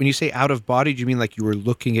just, when you say out of body, do you mean like you were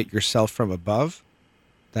looking at yourself from above?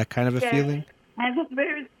 That kind of a feeling? It was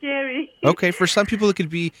very scary. Okay, for some people it could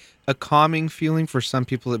be a calming feeling. For some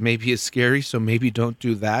people it maybe is scary, so maybe don't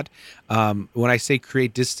do that. When I say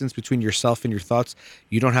create distance between yourself and your thoughts,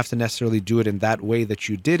 you don't have to necessarily do it in that way that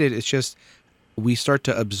you did it. It's just we start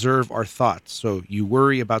to observe our thoughts. So you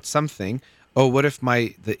worry about something. Oh, what if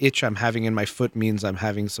the itch I'm having in my foot means I'm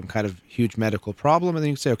having some kind of huge medical problem? And then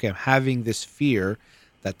you say, okay, I'm having this fear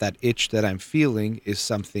that itch that I'm feeling is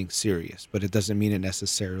something serious, but it doesn't mean it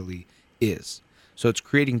necessarily is. So it's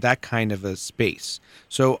creating that kind of a space.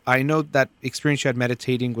 So I know that experience you had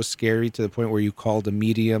meditating was scary to the point where you called a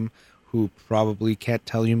medium who probably can't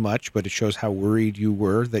tell you much, but it shows how worried you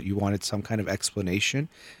were that you wanted some kind of explanation.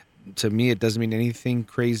 To me, it doesn't mean anything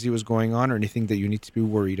crazy was going on or anything that you need to be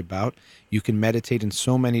worried about. You can meditate in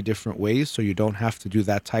so many different ways, so you don't have to do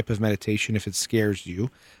that type of meditation if it scares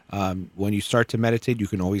you. When you start to meditate, you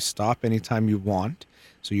can always stop anytime you want.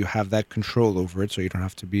 So you have that control over it, so you don't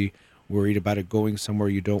have to be worried about it going somewhere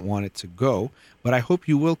you don't want it to go. But I hope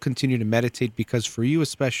you will continue to meditate, because for you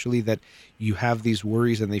especially, that you have these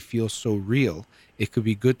worries and they feel so real, it could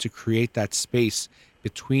be good to create that space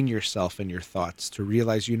between yourself and your thoughts to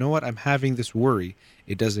realize, you know what, I'm having this worry.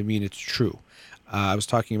 It doesn't mean it's true. I was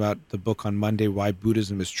talking about the book on Monday, Why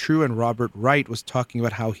Buddhism is True, and Robert Wright was talking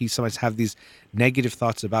about how he sometimes have these negative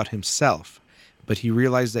thoughts about himself. But he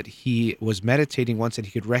realized that he was meditating once and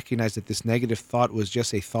he could recognize that this negative thought was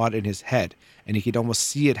just a thought in his head. And he could almost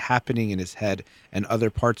see it happening in his head and other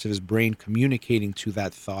parts of his brain communicating to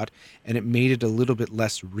that thought. And it made it a little bit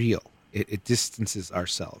less real. It distances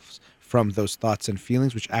ourselves from those thoughts and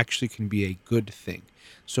feelings, which actually can be a good thing.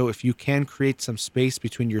 So if you can create some space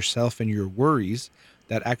between yourself and your worries,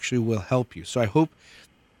 that actually will help you. So I hope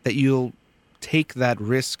that you'll take that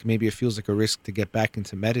risk. Maybe it feels like a risk to get back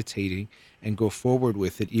into meditating and go forward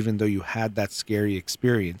with it, even though you had that scary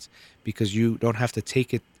experience, because you don't have to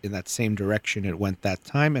take it in that same direction it went that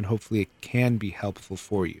time, and hopefully it can be helpful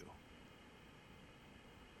for you.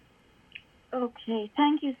 Okay,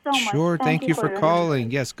 thank you so much. Sure, thank you for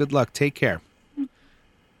calling. Yes, good luck. Take care.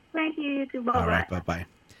 Thank you, you too. Bye-bye. All right, bye-bye.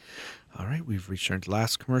 All right, we've reached our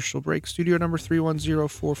last commercial break. Studio number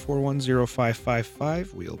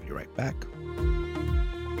 310-441-0555. We'll be right back.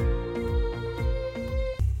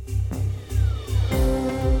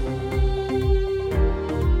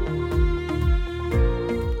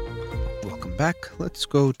 Welcome back. Let's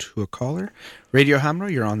go to a caller. Radio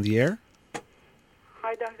Hamra, you're on the air.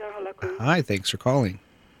 Hi, Dr. Holakouee. Hi, thanks for calling.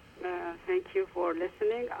 Thank you for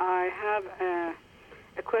listening. I have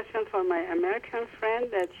a question for my American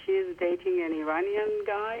friend that she's dating an Iranian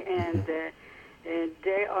guy, and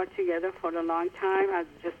they are together for a long time as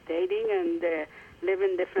just dating, and live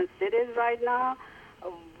in different cities right now,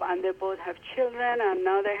 and they both have children, and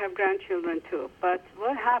now they have grandchildren too. But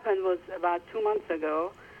what happened was about 2 months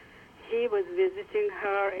ago, he was visiting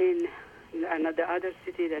her in the other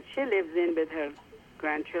city that she lives in with her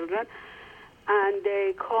grandchildren, and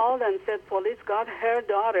they called and said police got her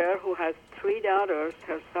daughter, who has 3 daughters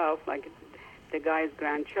herself, like the guy's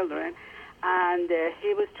grandchildren, and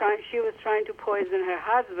she was trying to poison her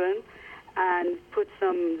husband and put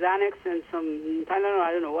some Xanax and some I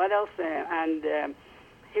don't know what else, and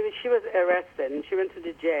she was arrested and she went to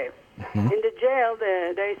the jail. In the jail,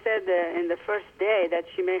 they said in the first day that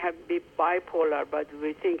she may have be bipolar, but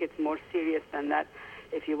we think it's more serious than that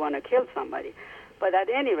if you want to kill somebody. But at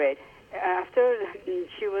any rate, after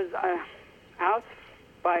she was out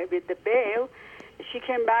with the bail, she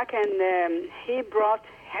came back, and he brought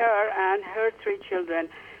her and her 3 children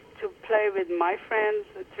to play with my friend's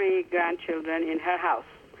 3 grandchildren in her house.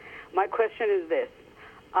 My question is this: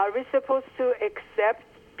 are we supposed to accept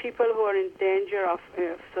people who are in danger of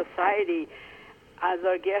society as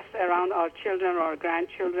our guests around our children or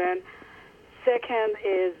grandchildren? Second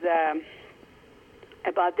is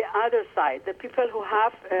about the other side, the people who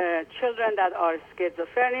have children that are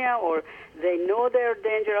schizophrenia, or they know they're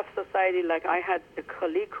danger of society. Like I had a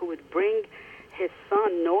colleague who would bring his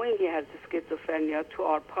son, knowing he has schizophrenia, to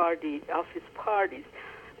our office parties.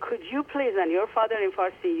 Could you please, and your father in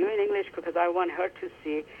Farsi, you in English, because I want her to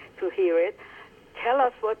hear it, tell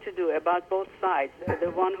us what to do about both sides, the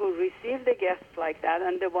one who receive the guests like that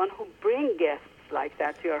and the one who bring guests like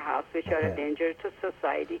that to your house, which are a danger to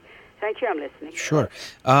society. Thank you. I'm listening. Sure.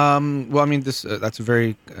 Well, I mean, that's a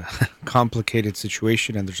very complicated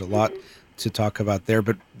situation, and there's a lot to talk about there.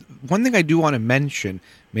 But one thing I do want to mention,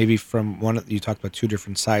 maybe from you talked about 2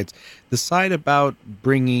 different sides, the side about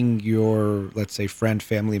bringing your, let's say, friend,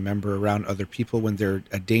 family member around other people when they're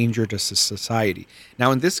a danger to society.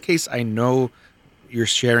 Now, in this case, I know you're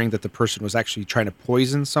sharing that the person was actually trying to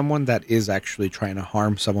poison someone that is actually trying to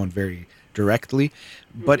harm someone very directly.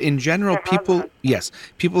 But in general, people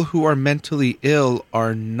who are mentally ill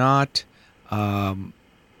are not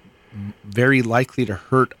very likely to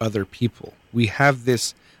hurt other people. We have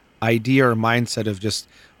this idea or mindset of just,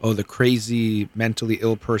 the crazy mentally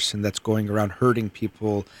ill person that's going around hurting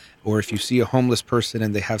people, or if you see a homeless person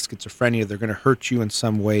and they have schizophrenia, they're going to hurt you in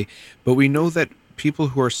some way. But we know that people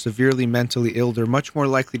who are severely mentally ill, they're much more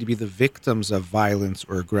likely to be the victims of violence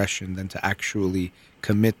or aggression than to actually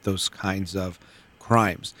commit those kinds of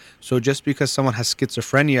crimes. So just because someone has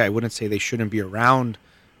schizophrenia, I wouldn't say they shouldn't be around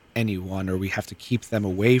anyone, or we have to keep them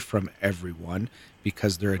away from everyone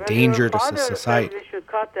because they're a danger to society. We should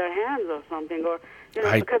cut their hands or something, or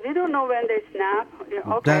because you don't know when they snap.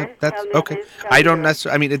 That's okay. I don't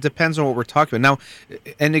necessarily. I mean, it depends on what we're talking about. Now,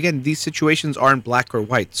 and again, these situations aren't black or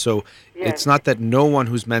white. So it's not that no one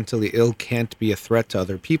who's mentally ill can't be a threat to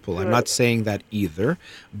other people. I'm not saying that either,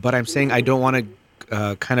 but I'm saying I don't want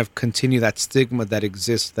to kind of continue that stigma that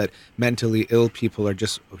exists that mentally ill people are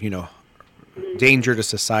just, danger to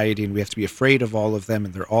society, and we have to be afraid of all of them,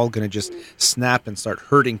 and they're all going to just snap and start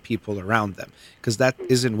hurting people around them, because that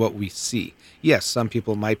isn't what we see. Yes, some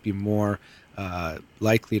people might be more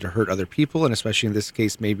likely to hurt other people, and especially in this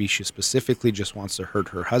case, maybe she specifically just wants to hurt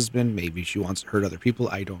her husband, maybe she wants to hurt other people,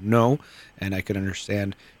 I don't know, and I can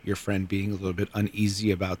understand your friend being a little bit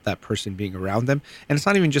uneasy about that person being around them. And it's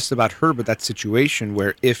not even just about her, but that situation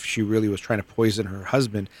where if she really was trying to poison her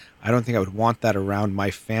husband, I don't think I would want that around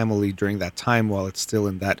my family during that time while it's still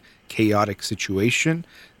in that chaotic situation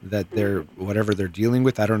that whatever they're dealing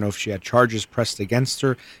with. I don't know if she had charges pressed against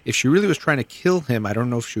her. If she really was trying to kill him, I don't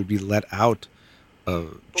know if she would be let out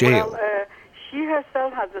of jail. Well, she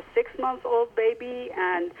herself has a 6-month-old baby,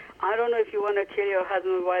 and I don't know if you want to kill your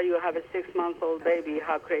husband while you have a 6-month-old baby,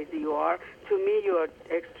 how crazy you are. To me, you are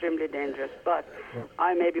extremely dangerous, but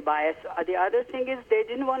I may be biased. The other thing is they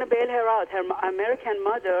didn't want to bail her out. Her American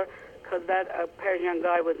mother, because that Persian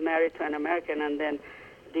guy was married to an American and then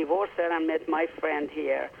divorced her and met my friend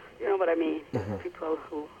here. You know what I mean? People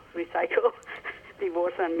who recycle,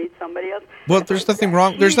 divorce and meet somebody else. Well, there's nothing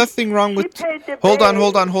wrong. There's nothing wrong with. Hold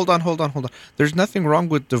on. There's nothing wrong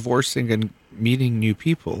with divorcing and meeting new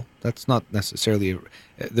people. That's not necessarily.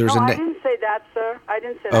 I didn't say that, sir. I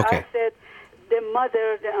didn't say that. Okay. I said the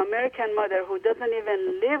mother, the American mother, who doesn't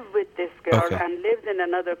even live with this girl and lives in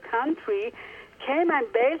another country, came and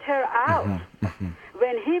bailed her out.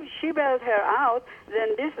 When she bailed her out,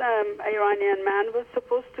 then this Iranian man was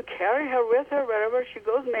supposed to carry her with her wherever she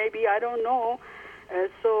goes, maybe, I don't know.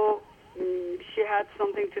 So she had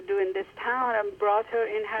something to do in this town and brought her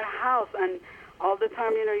in her house. And all the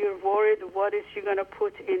time, you're worried, what is she going to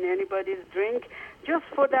put in anybody's drink? Just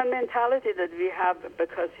for that mentality that we have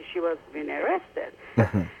because she was being arrested.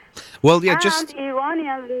 Well, yeah, and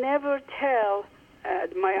Iranians never tell.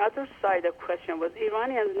 My other side of question was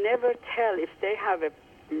Iranians never tell if they have a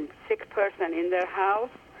sick person in their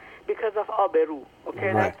house because of aberu.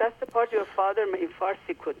 Okay, Right. that's the part your father in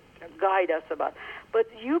Farsi could guide us about. But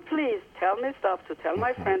you please tell me stuff to tell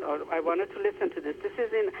my friend, or I wanted to listen to this. This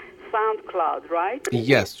is in SoundCloud, right?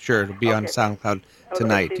 Yes, sure. It'll be on SoundCloud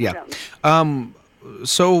tonight. please Yeah. tell me.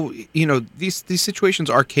 So, these situations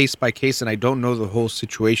are case by case, and I don't know the whole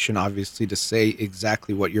situation, obviously, to say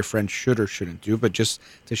exactly what your friend should or shouldn't do, but just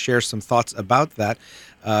to share some thoughts about that.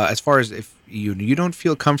 As far as if you don't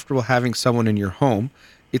feel comfortable having someone in your home,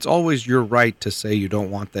 it's always your right to say you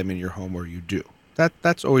don't want them in your home or you do.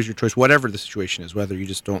 That's always your choice, whatever the situation is, whether you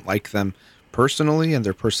just don't like them personally and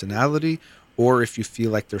their personality, or if you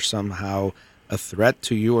feel like they're somehow a threat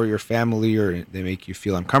to you or your family, or they make you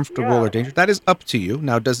feel uncomfortable or dangerous. That is up to you.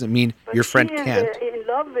 Now, it doesn't mean your friend can't. She is in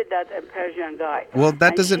love with that Persian guy. Well, that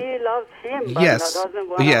and doesn't. She loves him, but Yes, doesn't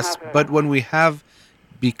want yes, to have her. but when we have,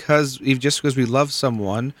 just because we love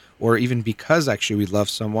someone, or even because actually we love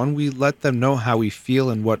someone, we let them know how we feel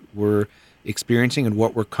and what we're experiencing and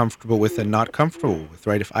what we're comfortable with and not comfortable with,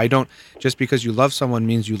 right? If I don't, just because you love someone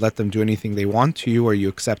means you let them do anything they want to you, or you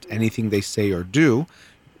accept anything they say or do.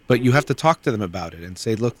 But you have to talk to them about it and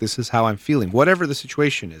say, look, this is how I'm feeling. Whatever the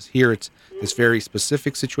situation is. Here it's this very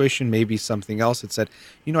specific situation, maybe something else. It said,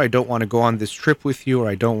 I don't want to go on this trip with you, or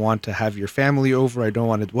I don't want to have your family over. I don't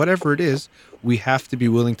want to, whatever it is, we have to be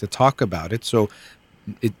willing to talk about it. So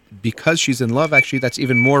because she's in love, actually, that's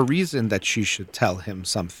even more reason that she should tell him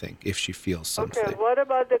something if she feels something. Okay, what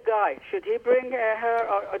about the guy? Should he bring her,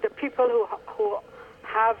 or the people who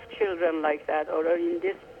have children like that, or are in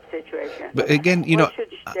this situation? But again,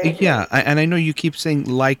 and I know you keep saying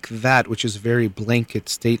like that, which is a very blanket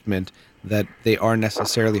statement that they are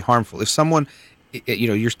necessarily harmful. If someone,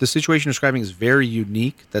 the situation you're describing is very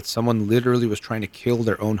unique, that someone literally was trying to kill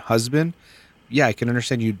their own husband. Yeah, I can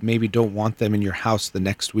understand you maybe don't want them in your house the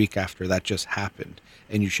next week after that just happened.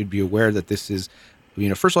 And you should be aware that this is,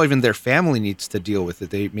 first of all, even their family needs to deal with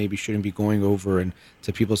it. They maybe shouldn't be going over and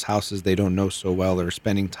to people's houses they don't know so well, or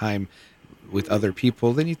spending time with other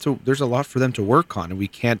people. There's a lot for them to work on, and we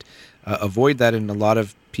can't avoid that. And a lot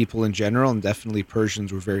of people in general, and definitely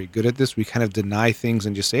Persians, were very good at this. We kind of deny things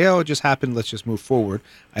and just say, oh, it just happened, let's just move forward.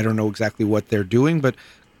 I don't know exactly what they're doing, but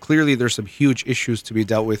clearly there's some huge issues to be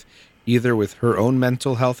dealt with, either with her own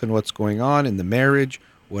mental health and what's going on in the marriage,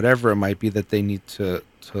 whatever it might be that they need to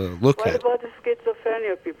look at. What about the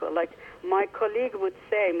schizophrenia people? Like my colleague would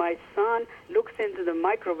say, my son looks into the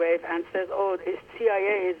microwave and says, oh, the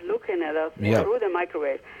CIA is looking at us through the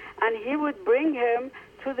microwave. And he would bring him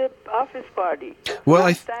to the office party.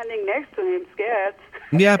 Well, standing next to him, scared.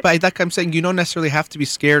 Yeah, but like I'm saying, you don't necessarily have to be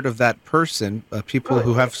scared of that person. People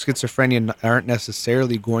who have schizophrenia aren't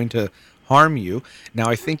necessarily going to harm you. Now,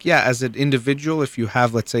 I think, as an individual, if you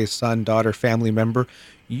have, let's say, a son, daughter, family member,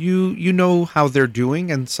 you know how they're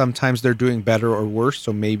doing, and sometimes they're doing better or worse,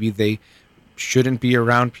 so maybe they shouldn't be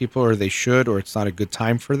around people, or they should, or it's not a good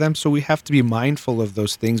time for them. So we have to be mindful of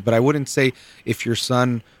those things. But I wouldn't say if your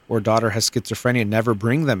son or daughter has schizophrenia, never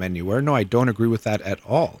bring them anywhere. No, I don't agree with that at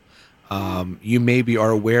all. You maybe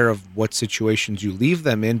are aware of what situations you leave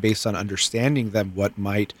them in based on understanding them, what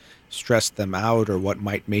might stress them out or what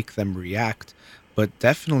might make them react. But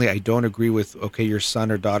definitely, I don't agree with, okay, your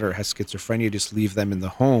son or daughter has schizophrenia, just leave them in the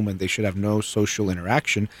home and they should have no social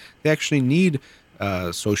interaction. They actually need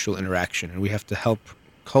social interaction, and we have to help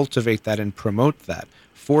cultivate that and promote that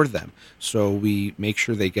for them. So we make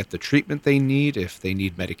sure they get the treatment they need. If they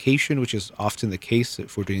need medication, which is often the case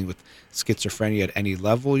if we're dealing with schizophrenia at any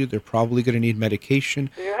level, they're probably going to need medication.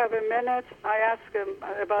 Do you have a minute? I ask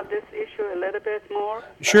about this issue a little bit more.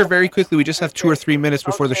 Sure, very quickly. We just have 2 or 3 minutes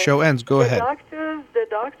before the show ends. Go ahead. The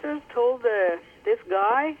doctors told this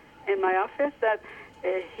guy in my office that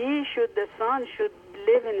the son should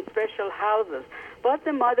live in special houses. But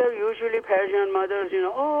the mother, usually Persian mothers,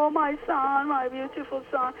 oh, my son, my beautiful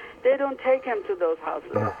son, they don't take him to those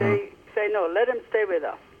houses. They say, no, let him stay with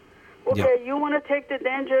us. Okay, you want to take the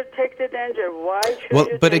danger, take the danger. Why should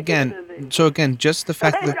you but take again, so again, just the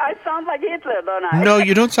fact that... I sound like Hitler, don't I? No,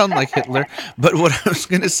 you don't sound like Hitler. But what I was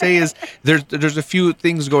going to say is there's a few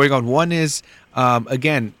things going on. One is,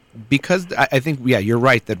 again, because I think, you're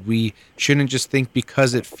right, that we shouldn't just think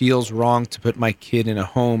because it feels wrong to put my kid in a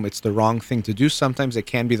home, it's the wrong thing to do. Sometimes it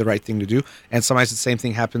can be the right thing to do. And sometimes the same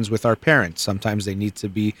thing happens with our parents. Sometimes they need to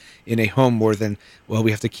be in a home more than,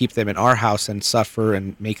 we have to keep them in our house and suffer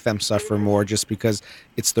and make them suffer more just because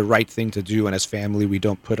it's the right thing to do. And as family, we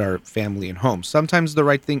don't put our family in homes. Sometimes the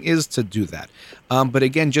right thing is to do that. But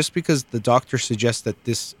again, just because the doctor suggests that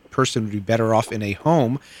this person would be better off in a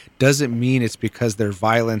home doesn't mean it's because they're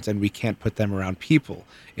violent and we can't put them around people.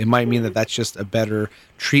 It might mean that that's just a better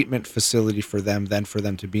treatment facility for them than for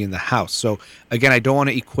them to be in the house. So again, I don't want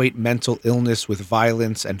to equate mental illness with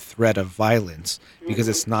violence and threat of violence because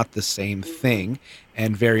it's not the same thing.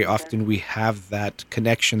 And very often we have that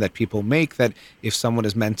connection that people make that if someone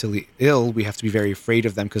is mentally ill, we have to be very afraid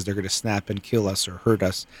of them because they're going to snap and kill us or hurt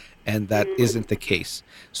us. And that isn't the case.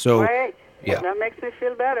 So Great. Yeah. That makes me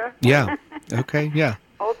feel better. Yeah. Okay. Yeah.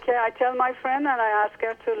 Okay. I tell my friend and I ask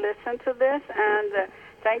her to listen to this. And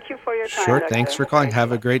thank you for your time. Sure. Thanks for calling.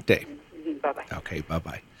 Have a great day. Bye-bye. Okay.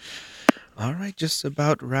 Bye-bye. All right. Just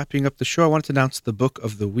about wrapping up the show. I wanted to announce the book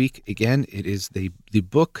of the week. Again, it is the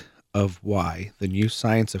book of Why, The New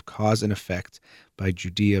Science of Cause and Effect by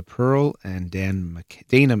Judea Pearl and Dana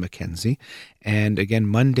McKenzie. And again,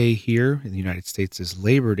 Monday here in the United States is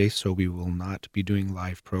Labor Day, so we will not be doing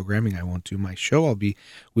live programming. I won't do my show. I'll be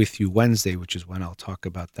with you Wednesday, which is when I'll talk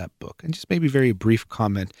about that book. And just maybe very brief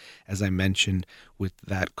comment, as I mentioned with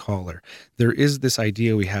that caller. There is this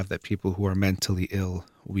idea we have that people who are mentally ill,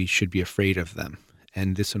 we should be afraid of them.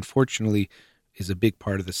 And this, unfortunately, is a big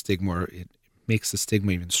part of the stigma. It makes the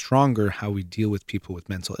stigma even stronger, how we deal with people with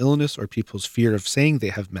mental illness or people's fear of saying they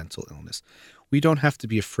have mental illness. We don't have to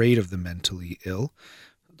be afraid of the mentally ill.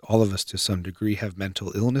 All of us to some degree have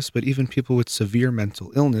mental illness, but even people with severe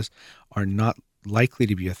mental illness are not likely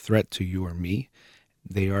to be a threat to you or me.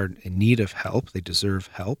 They are in need of help. They deserve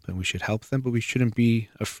help, and we should help them, but we shouldn't be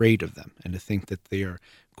afraid of them and to think that they are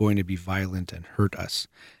going to be violent and hurt us.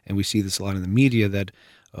 And we see this a lot in the media that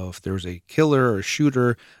if there was a killer or a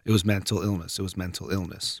shooter, it was mental illness. It was mental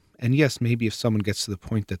illness. And yes, maybe if someone gets to the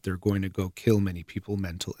point that they're going to go kill many people,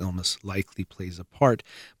 mental illness likely plays a part.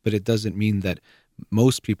 But it doesn't mean that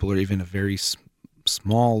most people, or even a very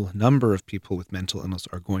small number of people with mental illness,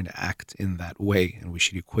 are going to act in that way. And we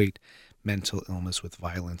should equate mental illness with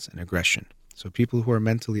violence and aggression. So people who are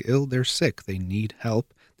mentally ill, they're sick. They need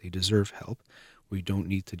help. They deserve help. We don't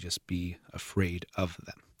need to just be afraid of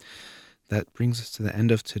them. That brings us to the end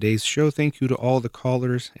of today's show. Thank you to all the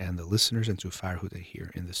callers and the listeners and to Farhuda here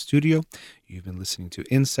in the studio. You've been listening to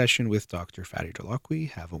In Session with Dr. Farid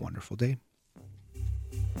Holakwi. Have a wonderful day.